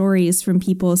beautiful stories from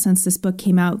people since this book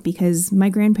came out because my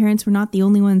grandparents were not the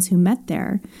only ones who met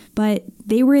there, but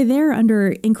they were there under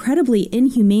incredibly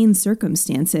inhumane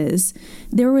circumstances.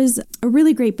 There was a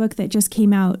really great book that just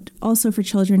came out also for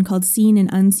children called Seen and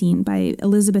Unseen by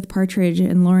Elizabeth Partridge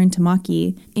and Lauren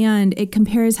Tamaki. And it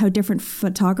compares how different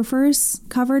photographers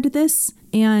covered this.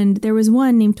 And there was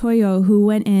one named Toyo who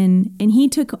went in and he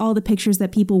took all the pictures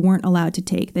that people weren't allowed to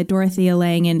take, that Dorothea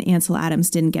Lange and Ansel Adams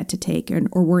didn't get to take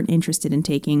or weren't interested in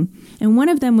taking. And one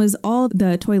of them was all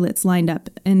the toilets lined up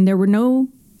and there were no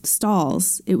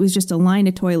stalls. It was just a line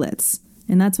of toilets.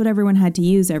 And that's what everyone had to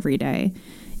use every day.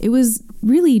 It was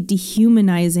really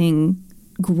dehumanizing,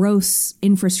 gross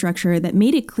infrastructure that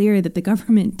made it clear that the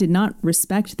government did not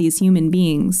respect these human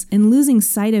beings. And losing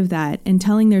sight of that and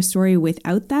telling their story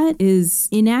without that is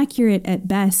inaccurate at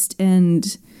best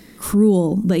and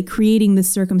cruel, like creating the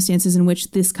circumstances in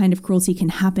which this kind of cruelty can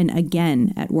happen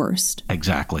again at worst.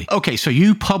 Exactly. Okay, so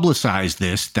you publicized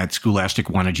this, that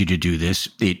Scholastic wanted you to do this.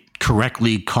 It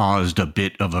correctly caused a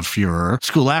bit of a furor.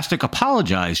 Scholastic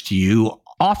apologized to you,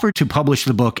 offered to publish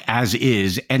the book as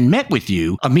is, and met with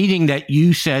you, a meeting that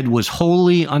you said was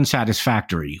wholly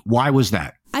unsatisfactory. Why was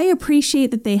that? I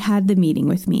appreciate that they had the meeting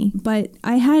with me, but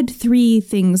I had three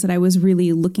things that I was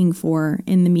really looking for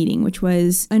in the meeting, which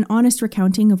was an honest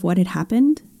recounting of what had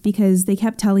happened, because they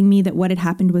kept telling me that what had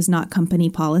happened was not company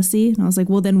policy. And I was like,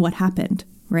 well, then what happened?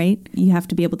 right? You have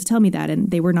to be able to tell me that. And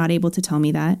they were not able to tell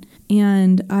me that.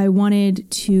 And I wanted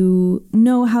to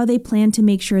know how they plan to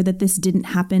make sure that this didn't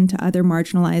happen to other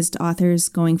marginalized authors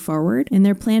going forward. And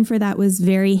their plan for that was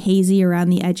very hazy around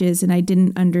the edges. And I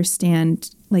didn't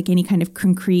understand like any kind of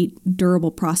concrete,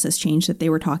 durable process change that they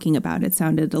were talking about. It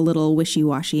sounded a little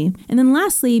wishy-washy. And then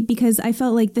lastly, because I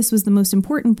felt like this was the most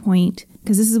important point,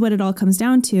 because this is what it all comes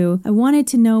down to, I wanted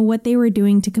to know what they were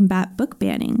doing to combat book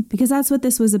banning, because that's what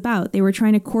this was about. They were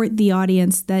trying to court the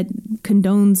audience that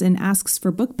condones and asks for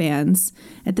book bans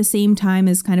at the same time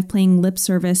as kind of playing lip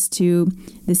service to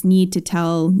this need to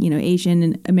tell, Asian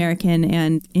and American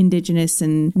and Indigenous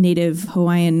and Native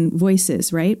Hawaiian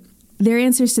voices, right? Their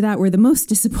answers to that were the most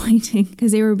disappointing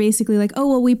because they were basically like, oh,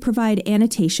 well, we provide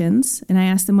annotations. And I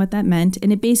asked them what that meant.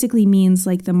 And it basically means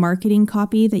like the marketing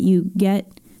copy that you get,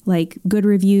 like good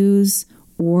reviews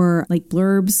or like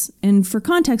blurbs. And for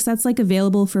context, that's like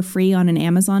available for free on an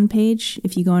Amazon page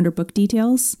if you go under book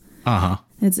details. Uh-huh.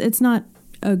 It's not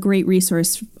a great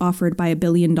resource offered by $1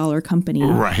 billion company.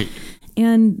 Right.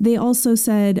 And they also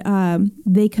said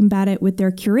they combat it with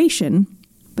their curation.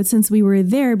 But since we were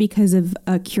there because of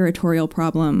a curatorial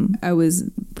problem, I was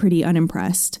pretty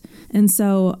unimpressed. And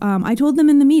so I told them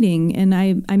in the meeting, and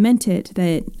I meant it,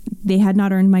 that they had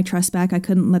not earned my trust back. I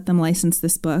couldn't let them license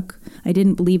this book. I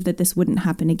didn't believe that this wouldn't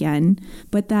happen again,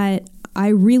 but that I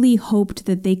really hoped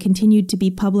that they continued to be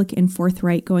public and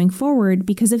forthright going forward,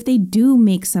 because if they do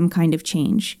make some kind of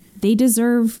change, they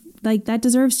deserve, that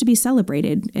deserves to be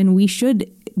celebrated, and we should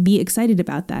be excited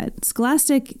about that.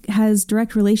 Scholastic has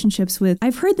direct relationships with,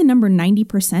 I've heard the number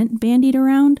 90% bandied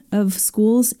around of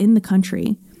schools in the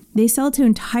country. They sell to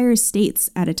entire states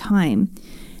at a time.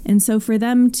 And so for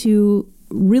them to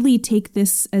really take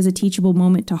this as a teachable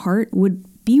moment to heart would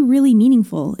be really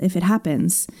meaningful if it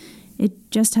happens.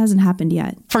 It just hasn't happened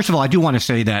yet. First of all, I do want to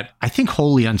say that I think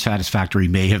wholly unsatisfactory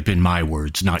may have been my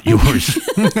words, not yours.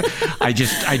 I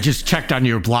just checked on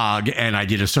your blog and I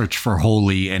did a search for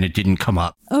wholly and it didn't come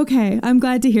up. Okay, I'm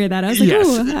glad to hear that. I was like,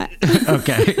 yes.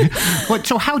 Okay. But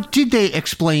so how did they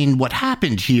explain what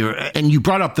happened here? And you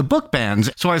brought up the book bans.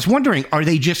 So I was wondering, are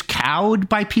they just cowed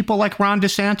by people like Ron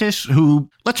DeSantis, who,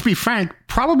 let's be frank,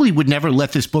 probably would never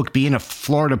let this book be in a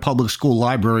Florida public school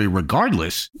library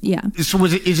regardless? Yeah. So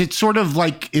is it sort of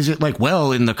like, is it like,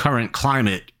 well, in the current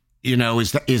climate,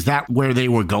 is that where they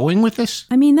were going with this?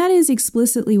 I mean, that is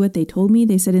explicitly what they told me.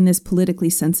 They said in this politically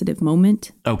sensitive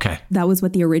moment. Okay. That was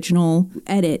what the original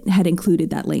edit had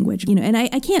included, that language. And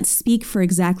I can't speak for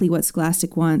exactly what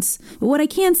Scholastic wants. But what I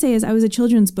can say is I was a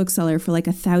children's bookseller for like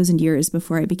 1,000 years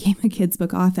before I became a kids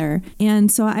book author.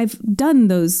 And so I've done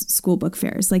those school book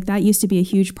fairs. Like that used to be a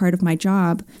huge part of my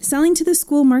job. Selling to the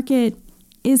school market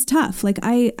is tough. Like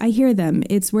I hear them.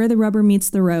 It's where the rubber meets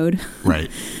the road. Right.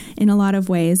 In a lot of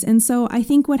ways. And so I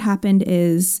think what happened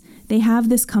is they have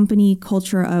this company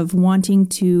culture of wanting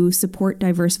to support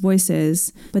diverse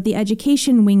voices, but the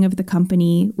education wing of the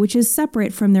company, which is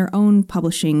separate from their own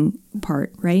publishing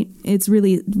part, right? It's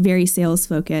really very sales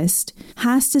focused,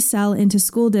 has to sell into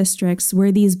school districts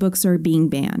where these books are being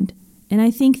banned. And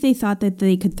I think they thought that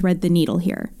they could thread the needle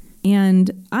here.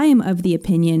 And I am of the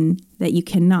opinion that you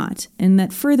cannot, and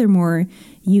that furthermore,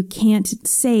 you can't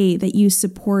say that you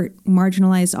support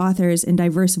marginalized authors and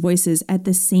diverse voices at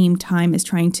the same time as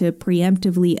trying to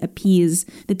preemptively appease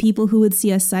the people who would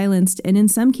see us silenced and in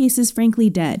some cases, frankly,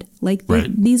 dead. Like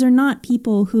these are not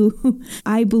people who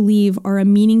I believe are a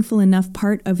meaningful enough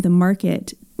part of the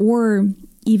market or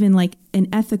even like an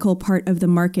ethical part of the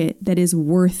market that is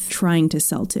worth trying to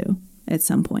sell to at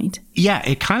some point. Yeah,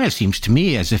 it kind of seems to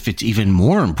me as if it's even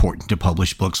more important to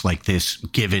publish books like this,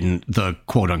 given the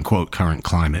quote unquote current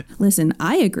climate. Listen,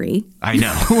 I agree. I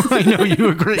know. I know you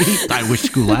agree. I wish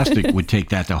Scholastic would take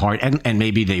that to heart, and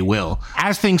maybe they will.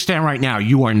 As things stand right now,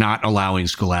 you are not allowing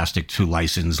Scholastic to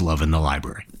license Love in the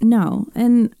Library. No.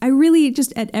 And I really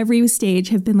just at every stage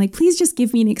have been like, please just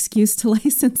give me an excuse to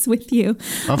license with you.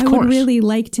 Of course. I would really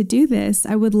like to do this.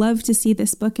 I would love to see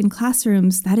this book in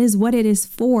classrooms. That is what it is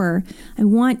for. I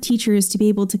want teachers to be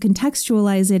able to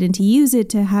contextualize it and to use it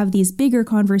to have these bigger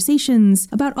conversations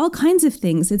about all kinds of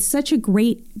things. It's such a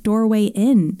great doorway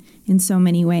in so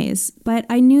many ways. But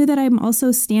I knew that I'm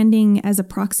also standing as a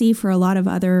proxy for a lot of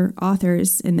other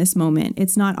authors in this moment.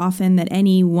 It's not often that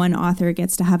any one author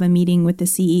gets to have a meeting with the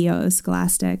CEO of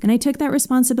Scholastic. And I took that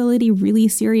responsibility really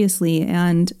seriously.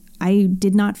 And I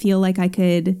did not feel like I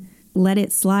could let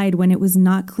it slide when it was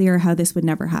not clear how this would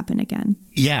never happen again.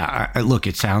 Yeah, look,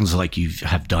 it sounds like you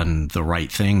have done the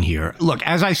right thing here. Look,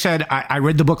 as I said, I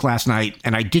read the book last night,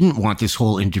 and I didn't want this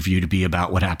whole interview to be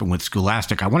about what happened with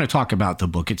Scholastic. I want to talk about the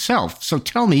book itself. So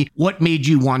tell me, what made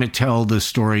you want to tell the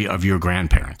story of your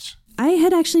grandparents? I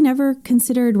had actually never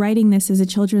considered writing this as a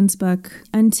children's book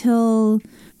until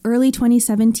early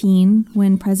 2017,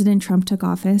 when President Trump took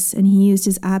office and he used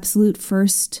his absolute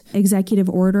first executive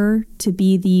order to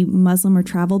be the Muslim or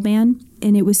travel ban.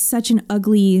 And it was such an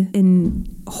ugly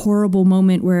and horrible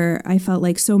moment where I felt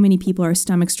like so many people, our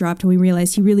stomachs dropped when we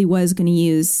realized he really was going to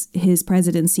use his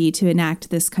presidency to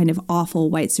enact this kind of awful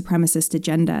white supremacist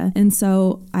agenda. And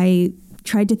so I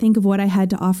tried to think of what I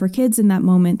had to offer kids in that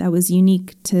moment that was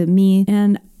unique to me.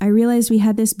 And I realized we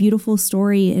had this beautiful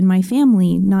story in my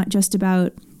family, not just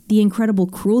about the incredible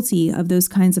cruelty of those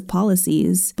kinds of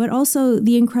policies, but also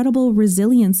the incredible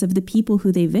resilience of the people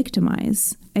who they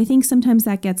victimize. I think sometimes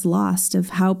that gets lost of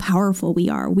how powerful we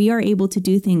are. We are able to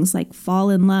do things like fall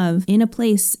in love in a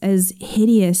place as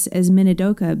hideous as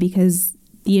Minidoka because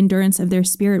the endurance of their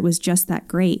spirit was just that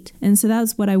great. And so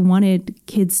that's what I wanted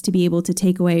kids to be able to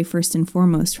take away first and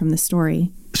foremost from the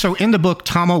story. So in the book,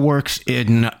 Tama works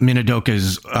in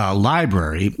Minidoka's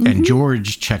library, and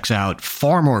George checks out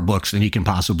far more books than he can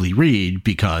possibly read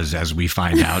because, as we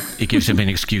find out, it gives him an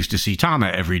excuse to see Tama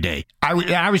every day.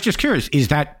 I was just curious, is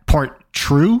that part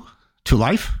true to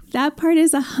life? That part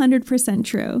is 100%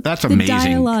 true. That's amazing. The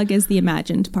dialogue is the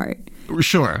imagined part.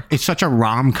 Sure. It's such a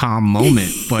rom-com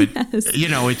moment, but, yes. You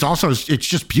know, it's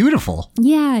just beautiful.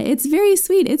 Yeah, it's very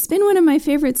sweet. It's been one of my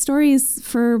favorite stories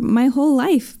for my whole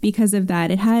life because of that.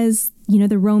 It has, you know,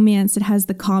 the romance, it has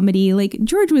the comedy. Like,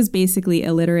 George was basically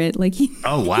illiterate. Like, he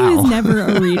was never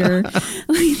a reader.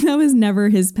 Like, that was never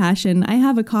his passion. I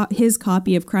have his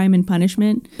copy of Crime and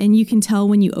Punishment, and you can tell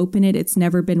when you open it, it's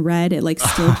never been read. It, like,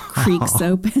 still creaks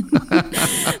open.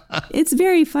 It's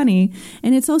very funny.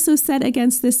 And it's also set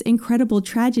against this incredible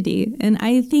tragedy. And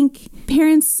I think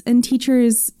parents and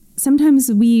teachers,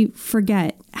 sometimes we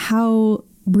forget how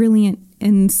brilliant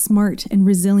and smart and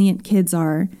resilient kids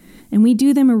are. And we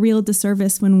do them a real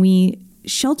disservice when we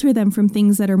shelter them from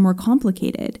things that are more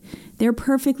complicated. They're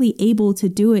perfectly able to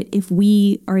do it if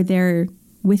we are there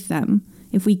with them,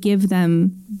 if we give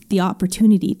them the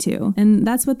opportunity to. And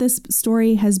that's what this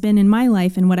story has been in my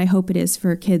life and what I hope it is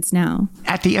for kids now.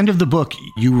 At the end of the book,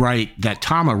 you write that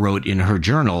Tama wrote in her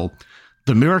journal,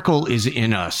 "The miracle is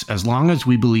in us as long as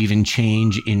we believe in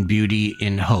change, in beauty,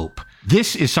 in hope."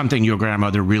 This is something your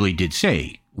grandmother really did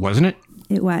say, wasn't it?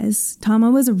 It was. Tama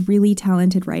was a really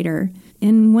talented writer.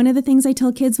 And one of the things I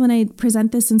tell kids when I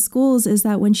present this in schools is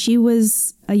that when she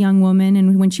was a young woman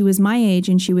and when she was my age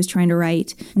and she was trying to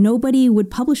write, nobody would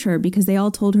publish her because they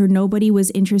all told her nobody was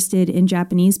interested in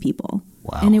Japanese people.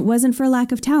 Wow. And it wasn't for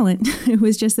lack of talent. It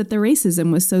was just that the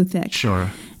racism was so thick. Sure.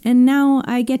 And now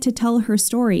I get to tell her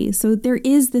story. So there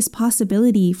is this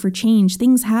possibility for change.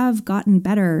 Things have gotten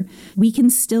better. We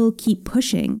can still keep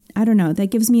pushing. I don't know.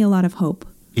 That gives me a lot of hope.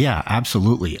 Yeah,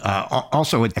 absolutely.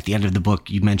 Also, at the end of the book,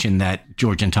 you mentioned that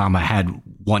George and Tama had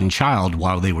one child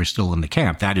while they were still in the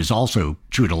camp. That is also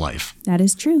true to life. That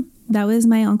is true. That was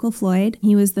my Uncle Floyd.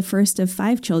 He was the first of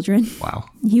 5 children. Wow.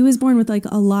 He was born with like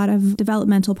a lot of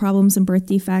developmental problems and birth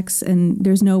defects, and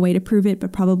there's no way to prove it,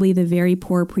 but probably the very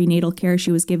poor prenatal care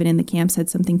she was given in the camps had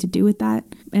something to do with that.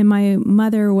 And my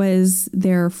mother was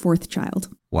their 4th child.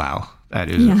 Wow. That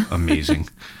is amazing.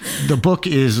 The book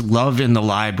is Love in the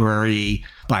Library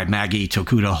by Maggie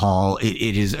Tokuda Hall.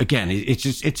 It is, again, it's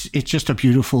just a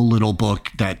beautiful little book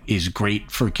that is great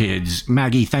for kids.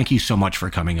 Maggie, thank you so much for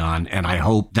coming on. And I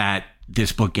hope that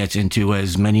this book gets into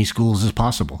as many schools as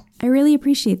possible. I really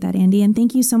appreciate that, Andy. And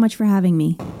thank you so much for having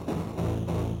me.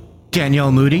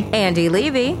 Danielle Moody. Andy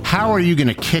Levy. How are you going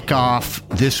to kick off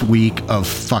this week of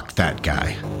Fuck That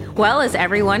Guy? Well, as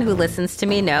everyone who listens to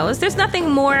me knows, there's nothing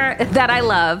more that I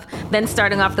love than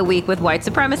starting off the week with white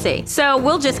supremacy. So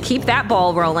we'll just keep that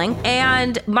ball rolling.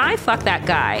 And my Fuck That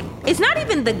Guy is not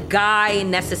even the guy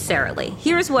necessarily.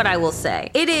 Here's what I will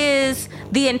say. It is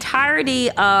the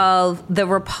entirety of the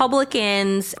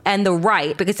Republicans and the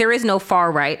right, because there is no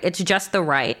far right, it's just the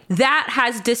right, that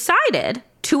has decided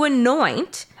to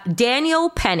anoint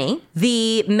Daniel Penny,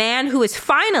 the man who has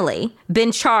finally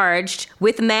been charged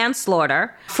with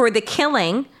manslaughter for the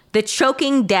killing, the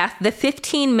choking death, the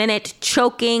 15-minute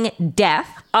choking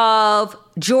death of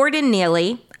Jordan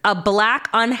Neely, a black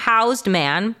unhoused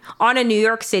man on a New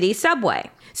York City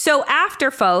subway. So after,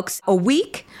 folks, a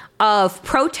week of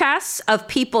protests, of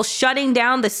people shutting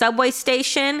down the subway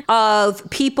station, of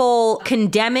people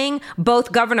condemning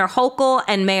both Governor Hochul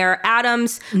and Mayor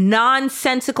Adams'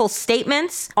 nonsensical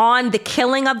statements on the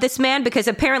killing of this man, because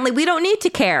apparently we don't need to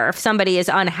care if somebody is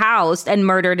unhoused and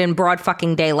murdered in broad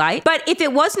fucking daylight. But if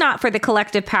it was not for the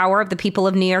collective power of the people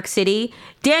of New York City,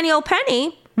 Daniel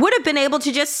Penny would have been able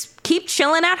to just keep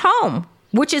chilling at home,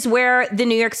 which is where the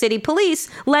New York City police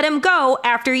let him go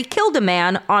after he killed a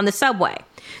man on the subway.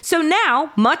 So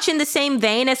now, much in the same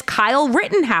vein as Kyle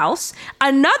Rittenhouse,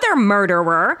 another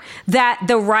murderer that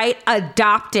the right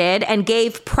adopted and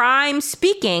gave prime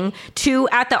speaking to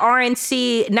at the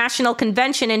RNC National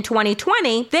Convention in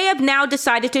 2020, they have now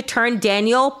decided to turn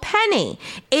Daniel Penny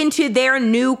into their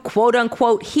new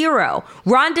quote-unquote hero.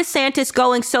 Ron DeSantis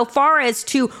going so far as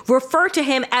to refer to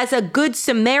him as a good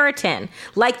Samaritan,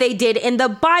 like they did in the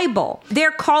Bible.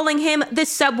 They're calling him the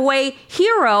subway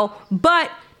hero,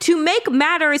 but to make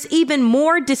matters even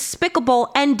more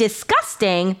despicable and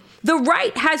disgusting, the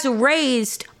right has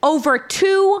raised over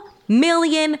 $2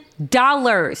 million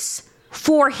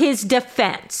for his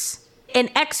defense. An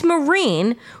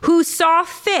ex-Marine who saw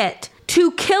fit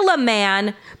to kill a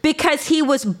man because he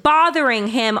was bothering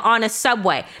him on a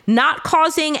subway, not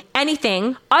causing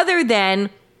anything other than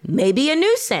maybe a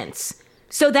nuisance.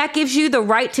 So that gives you the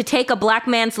right to take a black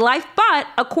man's life. But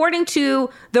according to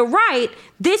the right,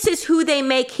 this is who they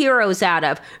make heroes out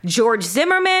of. George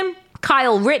Zimmerman,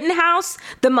 Kyle Rittenhouse,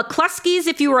 the McCluskeys,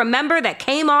 if you remember, that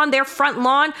came on their front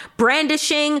lawn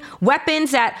brandishing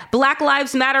weapons at Black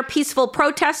Lives Matter peaceful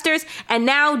protesters, and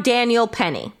now Daniel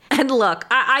Penny. And look,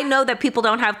 I know that people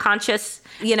don't have conscience,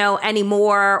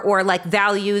 anymore, or like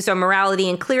values or morality,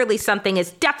 and clearly something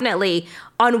is definitely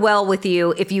unwell with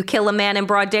you if you kill a man in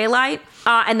broad daylight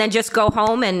and then just go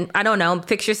home and, I don't know,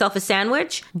 fix yourself a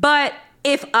sandwich. But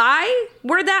if I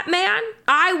were that man,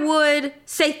 I would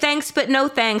say thanks, but no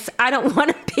thanks. I don't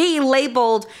want to be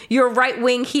labeled your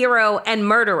right-wing hero and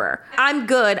murderer. I'm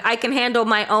good. I can handle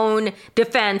my own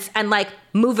defense and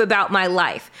move about my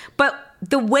life. But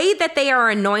the way that they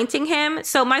are anointing him,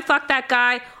 so my fuck that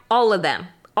guy, all of them,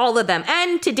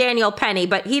 and to Daniel Penny,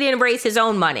 but he didn't raise his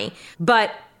own money.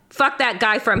 But fuck that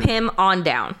guy from him on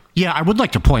down. Yeah, I would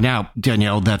like to point out,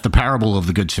 Danielle, that the parable of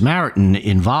the Good Samaritan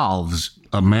involves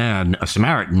a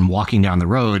Samaritan, walking down the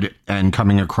road and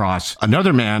coming across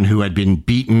another man who had been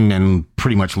beaten and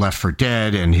pretty much left for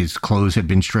dead, and his clothes had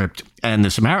been stripped. And the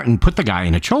Samaritan put the guy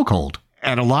in a chokehold.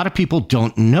 And a lot of people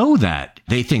don't know that.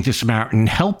 They think the Samaritan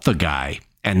helped the guy,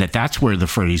 and that's where the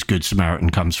phrase Good Samaritan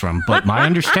comes from. But my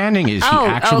understanding is he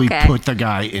actually put the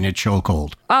guy in a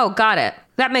chokehold. Oh, got it.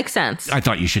 That makes sense. I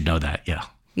thought you should know that, yeah.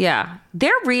 Yeah.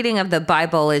 Their reading of the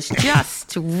Bible is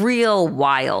just real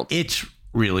wild. It's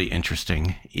really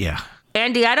interesting, yeah.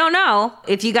 Andy, I don't know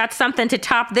if you got something to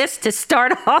top this to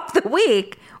start off the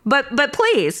week, but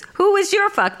please, who is your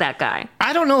fuck that guy?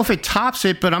 I don't know if it tops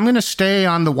it, but I'm going to stay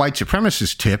on the white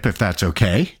supremacist tip, if that's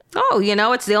okay. Oh,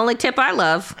 it's the only tip I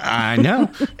love. I know.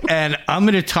 And I'm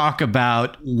going to talk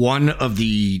about one of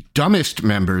the dumbest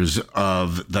members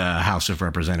of the House of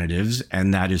Representatives,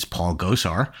 and that is Paul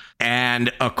Gosar.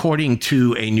 And according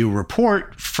to a new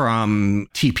report from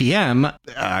TPM,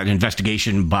 an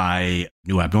investigation by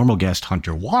new abnormal guest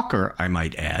Hunter Walker, I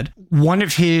might add, one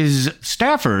of his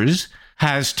staffers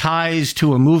has ties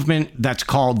to a movement that's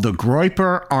called the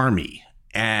Groyper Army.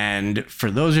 And for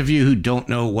those of you who don't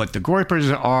know what the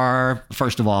Groypers are,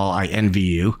 first of all, I envy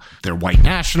you. They're white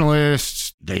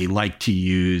nationalists. They like to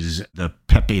use the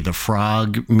Pepe the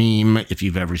Frog meme, if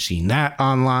you've ever seen that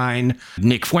online.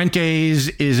 Nick Fuentes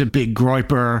is a big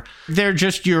Groyper. They're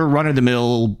just your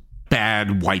run-of-the-mill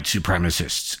bad white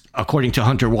supremacists. According to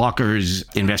Hunter Walker's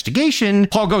investigation,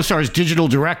 Paul Gosar's digital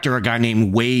director, a guy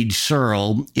named Wade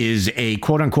Searle, is a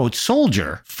quote-unquote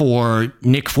soldier for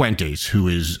Nick Fuentes, who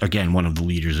is, again, one of the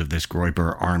leaders of this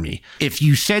Groyper army. If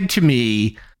you said to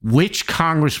me, which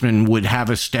congressman would have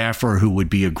a staffer who would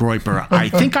be a Groyper, I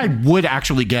think I would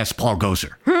actually guess Paul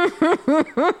Gosar.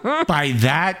 By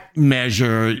that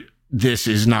measure, this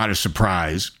is not a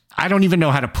surprise. I don't even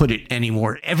know how to put it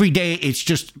anymore. Every day, it's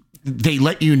just they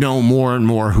let you know more and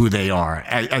more who they are,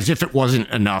 as if it wasn't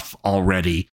enough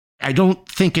already. I don't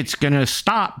think it's going to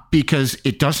stop because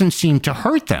it doesn't seem to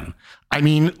hurt them. I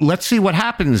mean, let's see what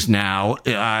happens now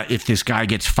if this guy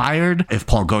gets fired, if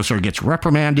Paul Gosar gets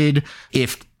reprimanded,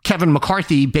 if Kevin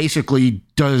McCarthy basically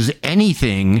does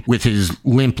anything with his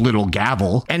limp little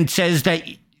gavel and says that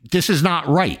this is not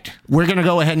right. We're going to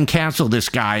go ahead and cancel this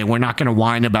guy, and we're not going to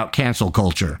whine about cancel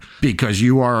culture because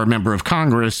you are a member of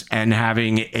Congress, and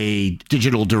having a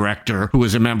digital director who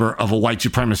is a member of a white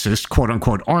supremacist, quote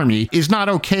unquote, army is not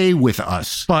okay with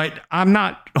us. But I'm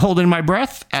not holding my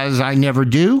breath, as I never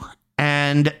do.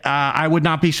 And I would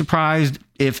not be surprised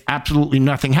if absolutely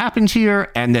nothing happens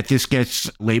here and that this gets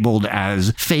labeled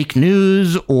as fake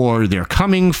news, or they're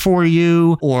coming for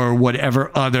you, or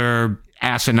whatever other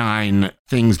asinine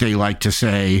things they like to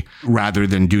say rather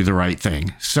than do the right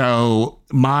thing. So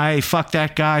my fuck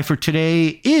that guy for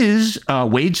today is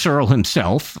Wade Searle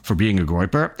himself for being a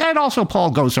Groyper, and also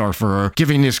Paul Gosar for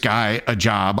giving this guy a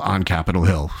job on Capitol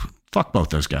Hill. Fuck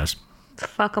both those guys.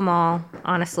 Fuck them all,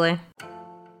 honestly.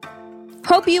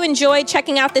 Hope you enjoyed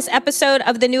checking out this episode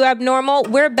of The New Abnormal.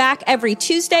 We're back every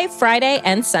Tuesday, Friday,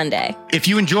 and Sunday. If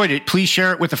you enjoyed it, please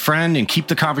share it with a friend and keep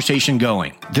the conversation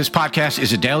going. This podcast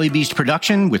is a Daily Beast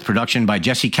production with production by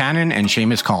Jesse Cannon and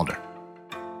Seamus Calder.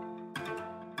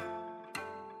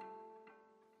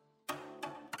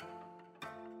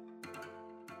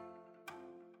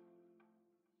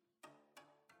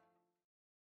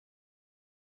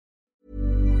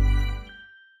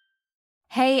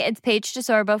 Hey, it's Paige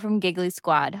DeSorbo from Giggly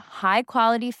Squad. High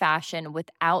quality fashion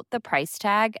without the price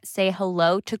tag. Say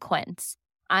hello to Quince.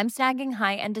 I'm snagging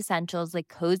high-end essentials like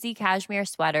cozy cashmere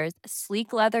sweaters,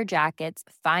 sleek leather jackets,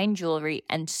 fine jewelry,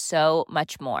 and so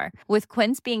much more. With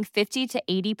Quince being 50 to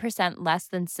 80% less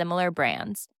than similar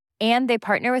brands. And they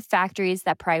partner with factories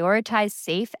that prioritize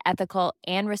safe, ethical,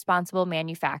 and responsible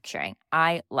manufacturing.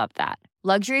 I love that.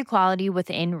 Luxury quality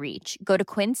within reach. Go to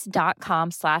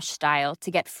quince.com/style to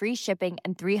get free shipping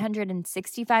and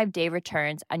 365-day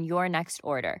returns on your next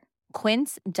order.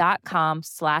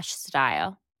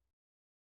 Quince.com/style.